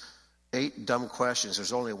these 8 dumb questions,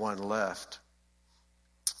 there's only one left.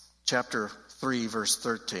 Chapter 3, verse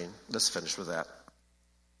 13. Let's finish with that.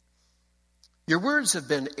 Your words have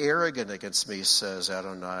been arrogant against me, says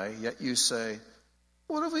Adonai, yet you say,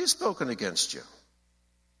 what have we spoken against you?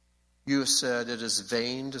 You have said it is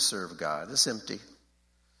vain to serve God. It's empty.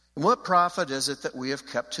 And what profit is it that we have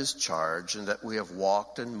kept his charge and that we have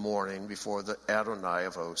walked in mourning before the Adonai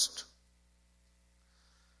of hosts?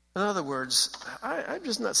 In other words, I'm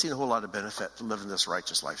just not seeing a whole lot of benefit to living this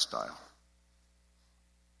righteous lifestyle.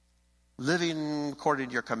 Living according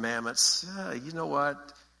to your commandments, you know what?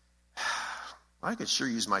 I could sure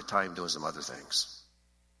use my time doing some other things.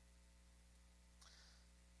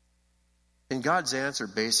 And God's answer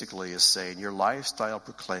basically is saying your lifestyle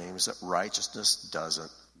proclaims that righteousness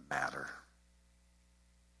doesn't matter.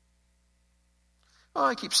 Oh,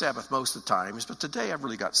 I keep Sabbath most of the times, but today I've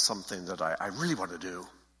really got something that I really want to do.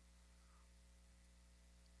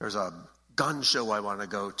 There's a gun show I want to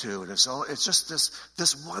go to, and it's just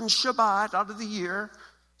this one Shabbat out of the year.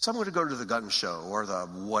 So I'm going to go to the gun show or the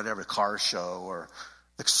whatever car show or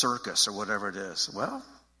the circus or whatever it is. Well,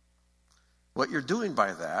 what you're doing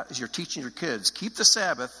by that is you're teaching your kids, keep the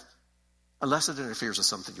Sabbath unless it interferes with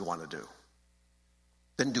something you want to do.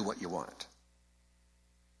 Then do what you want.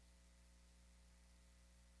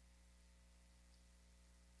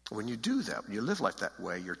 When you do that, when you live like that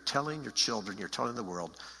way, you're telling your children, you're telling the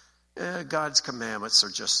world, God's commandments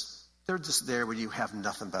they're just there when you have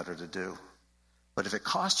nothing better to do. But if it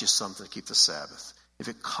costs you something to keep the Sabbath, if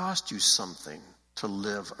it costs you something to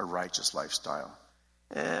live a righteous lifestyle,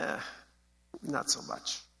 not so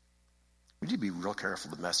much. We need to be real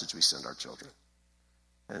careful with the message we send our children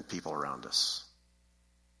and people around us.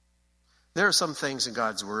 There are some things in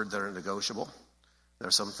God's word that are negotiable. There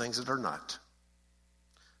are some things that are not.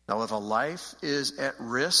 Now, if a life is at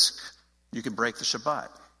risk, you can break the Shabbat.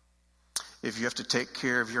 If you have to take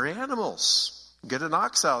care of your animals, get an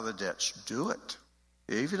ox out of the ditch, do it.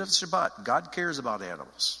 Even if it's Shabbat, God cares about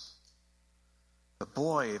animals. But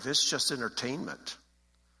boy, if it's just entertainment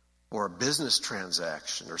or a business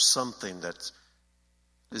transaction or something that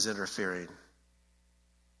is interfering,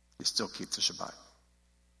 you still keep the Shabbat.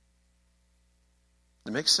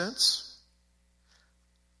 It makes sense?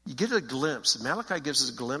 You get a glimpse. Malachi gives us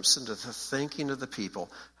a glimpse into the thinking of the people,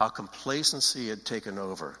 how complacency had taken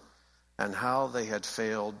over, and how they had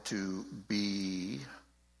failed to be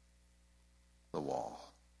the wall.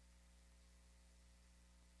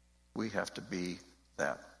 We have to be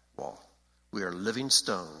that wall. We are living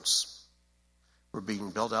stones. We're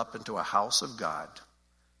being built up into a house of God.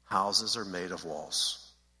 Houses are made of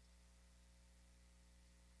walls.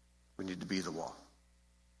 We need to be the wall.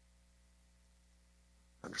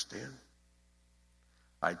 Understand?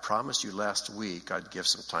 I promised you last week I'd give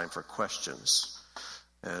some time for questions.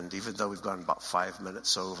 And even though we've gone about 5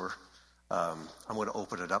 minutes over, I'm going to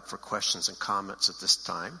open it up for questions and comments at this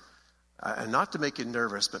time. And not to make you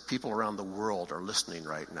nervous, but people around the world are listening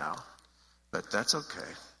right now. But that's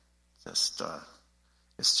okay.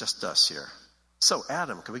 It's just us here. So,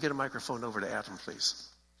 Adam, can we get a microphone over to Adam, please?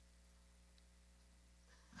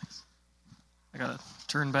 Thanks. I got to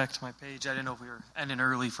turn back to my page. I didn't know if we were ending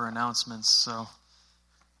early for announcements, so...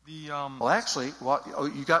 Well, actually,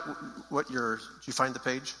 you got did you find the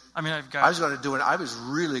page? I mean, I've got... I was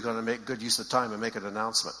really going to make good use of time and make an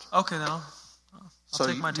announcement. Okay, then I'll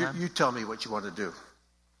take my time. You tell me what you want to do.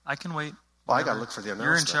 I can wait. Well, I got to look for the announcement.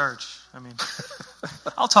 You're in charge. I mean,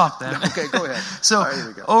 I'll talk then. Okay, go ahead. So, here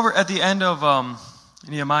we go. Over at the end of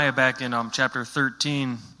Nehemiah, back in chapter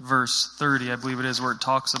 13, verse 30, I believe it is, where it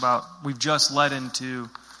talks about, we've just led into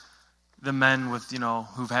the men with,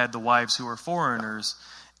 who've had the wives who are foreigners.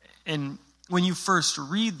 And when you first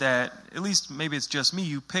read that, at least maybe it's just me,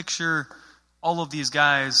 you picture all of these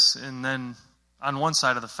guys and then on one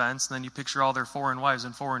side of the fence, and then you picture all their foreign wives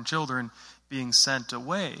and foreign children being sent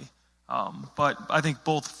away. But I think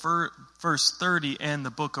both verse 30 and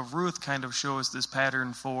the book of Ruth kind of shows this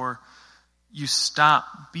pattern for you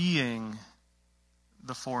stop being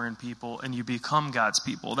the foreign people and you become God's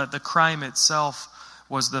people. That the crime itself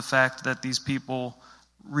was the fact that these people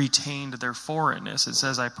retained their foreignness. It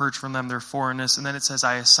says, I purged from them their foreignness, and then it says,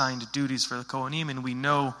 I assigned duties for the Kohanim, and we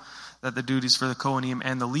know that the duties for the Kohanim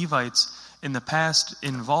and the Levites in the past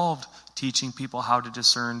involved teaching people how to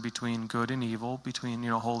discern between good and evil, between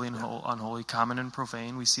holy and unholy, common and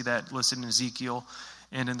profane. We see that listed in Ezekiel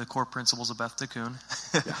and in the core principles of Beth Tikkun,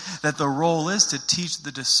 that the role is to teach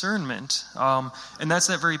the discernment. And that's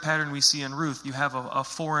that very pattern we see in Ruth. You have a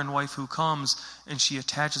foreign wife who comes and she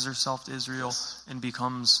attaches herself to Israel and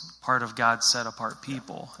becomes part of God's set-apart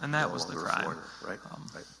people. And that was the crime. Right.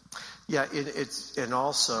 Right. Yeah, and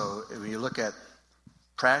also, when you look at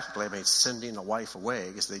practically, sending a wife away,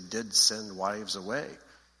 because they did send wives away.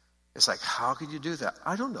 It's like, how could you do that?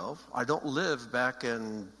 I don't know. I don't live back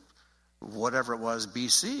in whatever it was,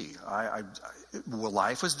 BC.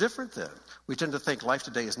 Life was different then. We tend to think life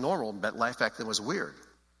today is normal, but life back then was weird.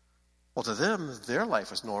 Well, to them, their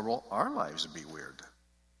life is normal. Our lives would be weird.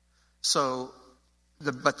 So,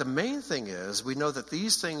 but the main thing is, we know that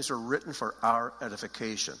these things are written for our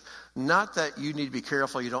edification. Not that you need to be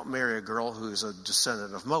careful you don't marry a girl who's a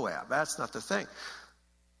descendant of Moab. That's not the thing.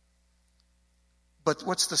 But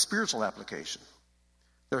what's the spiritual application?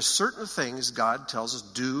 There are certain things God tells us,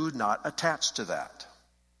 do not attach to that.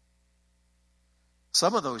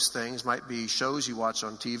 Some of those things might be shows you watch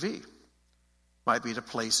on TV. Might be to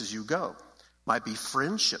places you go. Might be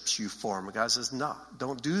friendships you form. God says, no,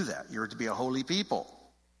 don't do that. You're to be a holy people.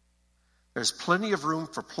 There's plenty of room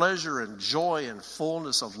for pleasure and joy and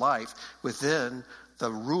fullness of life within the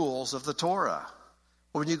rules of the Torah.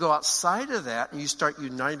 But when you go outside of that and you start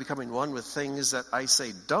uniting, becoming one with things that I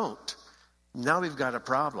say don't, now we've got a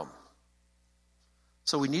problem.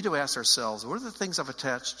 So we need to ask ourselves, what are the things I've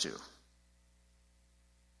attached to?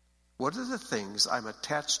 What are the things I'm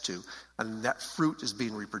attached to and that fruit is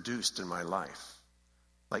being reproduced in my life?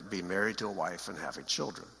 Like being married to a wife and having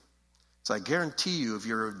children. So I guarantee you, if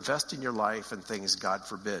you're investing your life in things God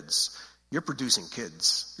forbids, you're producing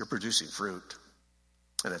kids. You're producing fruit.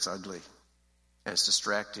 And it's ugly. And it's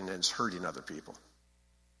distracting and it's hurting other people.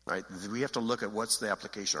 Right? We have to look at what's the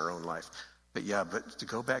application in our own life. But to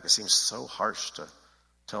go back, it seems so harsh to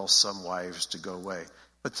tell some wives to go away.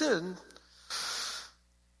 But then,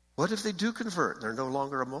 what if they do convert? They're no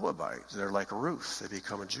longer a Moabite. They're like Ruth. They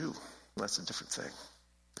become a Jew. That's a different thing.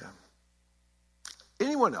 Yeah.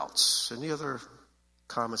 Anyone else? Any other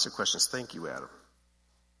comments or questions? Thank you, Adam.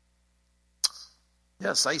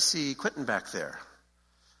 Yes, I see Quentin back there.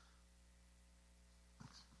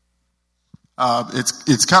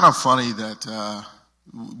 It's kind of funny that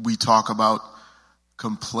we talk about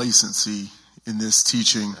complacency in this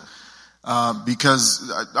teaching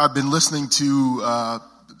because I've been listening to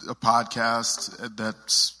a podcast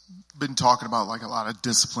that's been talking about like a lot of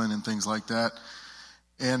discipline and things like that.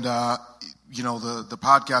 And the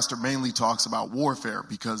podcaster mainly talks about warfare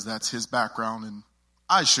because that's his background, and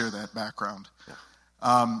I share that background.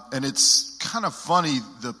 Yeah. And it's kind of funny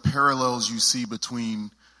the parallels you see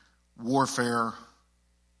between warfare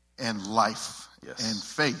and life and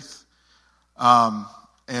faith.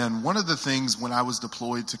 And one of the things when I was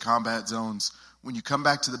deployed to combat zones, when you come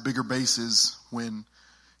back to the bigger bases, when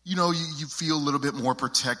you feel a little bit more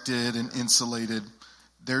protected and insulated,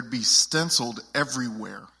 there'd be stenciled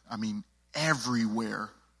everywhere. I mean, everywhere.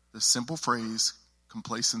 The simple phrase,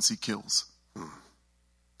 complacency kills.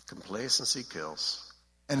 Complacency kills.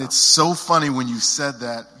 And it's so funny when you said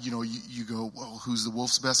that, you go, well, who's the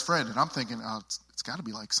wolf's best friend? And I'm thinking, it's got to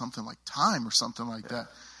be like something like time or something like that.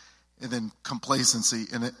 And then complacency.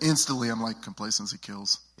 And then instantly I'm like, complacency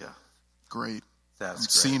kills. Yeah. Great. That's I'm great.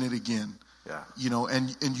 seeing it again. Yeah.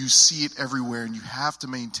 And you see it everywhere, and you have to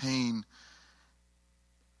maintain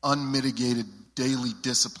unmitigated daily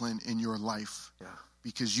discipline in your life. Yeah.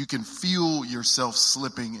 Because you can feel yourself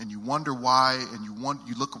slipping, and you wonder why, and you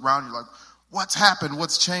look around, you're like, what's happened?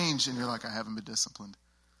 What's changed? And you're like, I haven't been disciplined.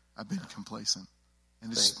 I've been complacent.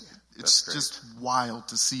 And it's just wild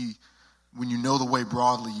to see. When you know the way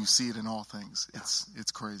broadly, you see it in all things.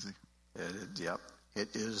 It's crazy. Yep.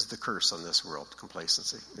 It is the curse on this world,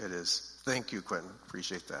 complacency. It is. Thank you, Quentin.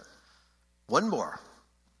 Appreciate that. One more.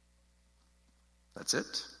 That's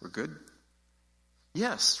it? We're good?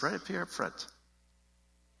 Yes, right up here up front.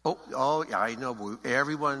 Oh, yeah, I know.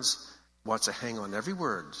 Everyone wants to hang on every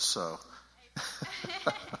word, so.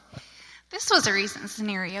 This was a recent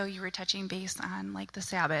scenario you were touching base on, like the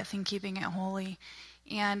Sabbath and keeping it holy.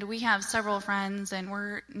 And we have several friends, and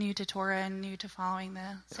we're new to Torah and new to following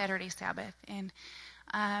the Saturday Sabbath. And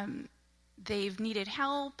they've needed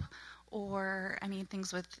help, or,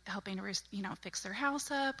 things with helping to, fix their house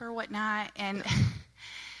up or whatnot. And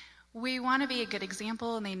we want to be a good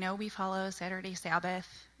example, and they know we follow Saturday Sabbath,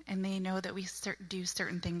 and they know that we do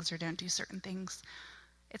certain things or don't do certain things.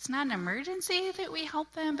 It's not an emergency that we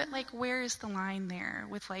help them, but, where is the line there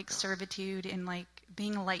with, servitude and,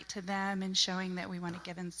 being a light to them and showing that we want to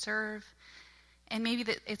give and serve? And maybe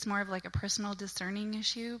that it's more of, a personal discerning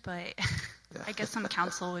issue, but I guess some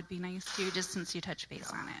counsel would be nice, too, just since you touched base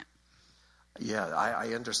on it. Yeah,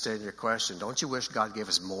 I understand your question. Don't you wish God gave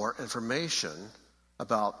us more information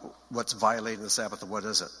about what's violating the Sabbath and what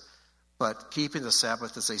isn't? But keeping the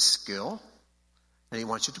Sabbath is a skill, and he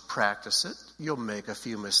wants you to practice it. You'll make a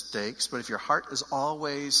few mistakes, but if your heart is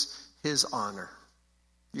always his honor,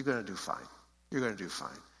 you're going to do fine. You're going to do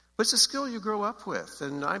fine. But it's a skill you grow up with,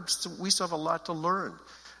 and we still have a lot to learn.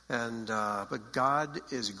 But God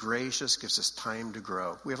is gracious, gives us time to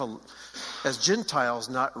grow. We have as Gentiles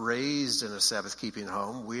not raised in a Sabbath-keeping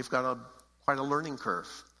home, we've got quite a learning curve.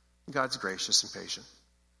 God's gracious and patient.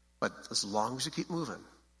 But as long as you keep moving,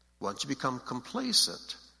 once you become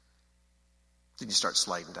complacent, then you start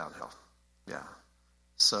sliding downhill. Yeah.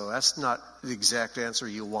 So that's not the exact answer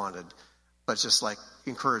you wanted, but just like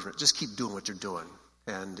encouragement. Just keep doing what you're doing,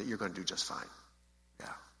 and you're going to do just fine.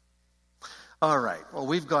 Yeah. All right. Well,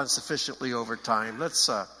 we've gone sufficiently over time. Let's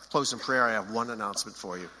close in prayer. I have one announcement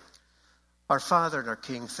for you. Our Father and our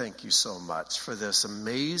King, thank you so much for this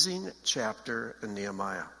amazing chapter in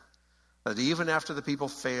Nehemiah. That even after the people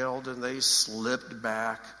failed and they slipped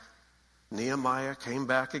back, Nehemiah came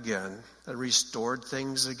back again and restored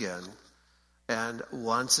things again. And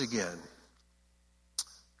once again,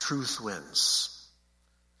 truth wins.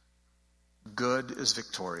 Good is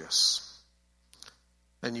victorious.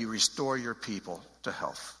 And you restore your people to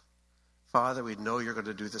health. Father, we know you're going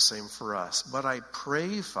to do the same for us. But I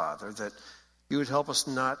pray, Father, that you would help us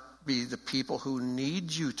not be the people who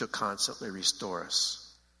need you to constantly restore us.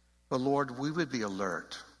 But Lord, we would be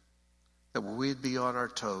alert. That we'd be on our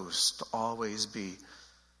toes to always be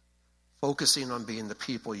focusing on being the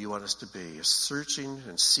people you want us to be, searching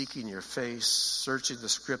and seeking your face, searching the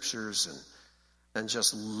scriptures, and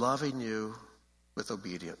just loving you with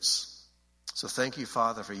obedience. So thank you,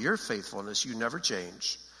 Father, for your faithfulness. You never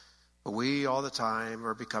change. But we all the time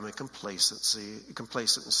are becoming complacent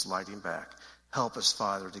and sliding back. Help us,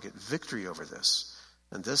 Father, to get victory over this.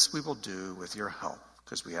 And this we will do with your help,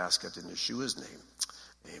 because we ask it in Yeshua's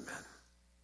name. Amen.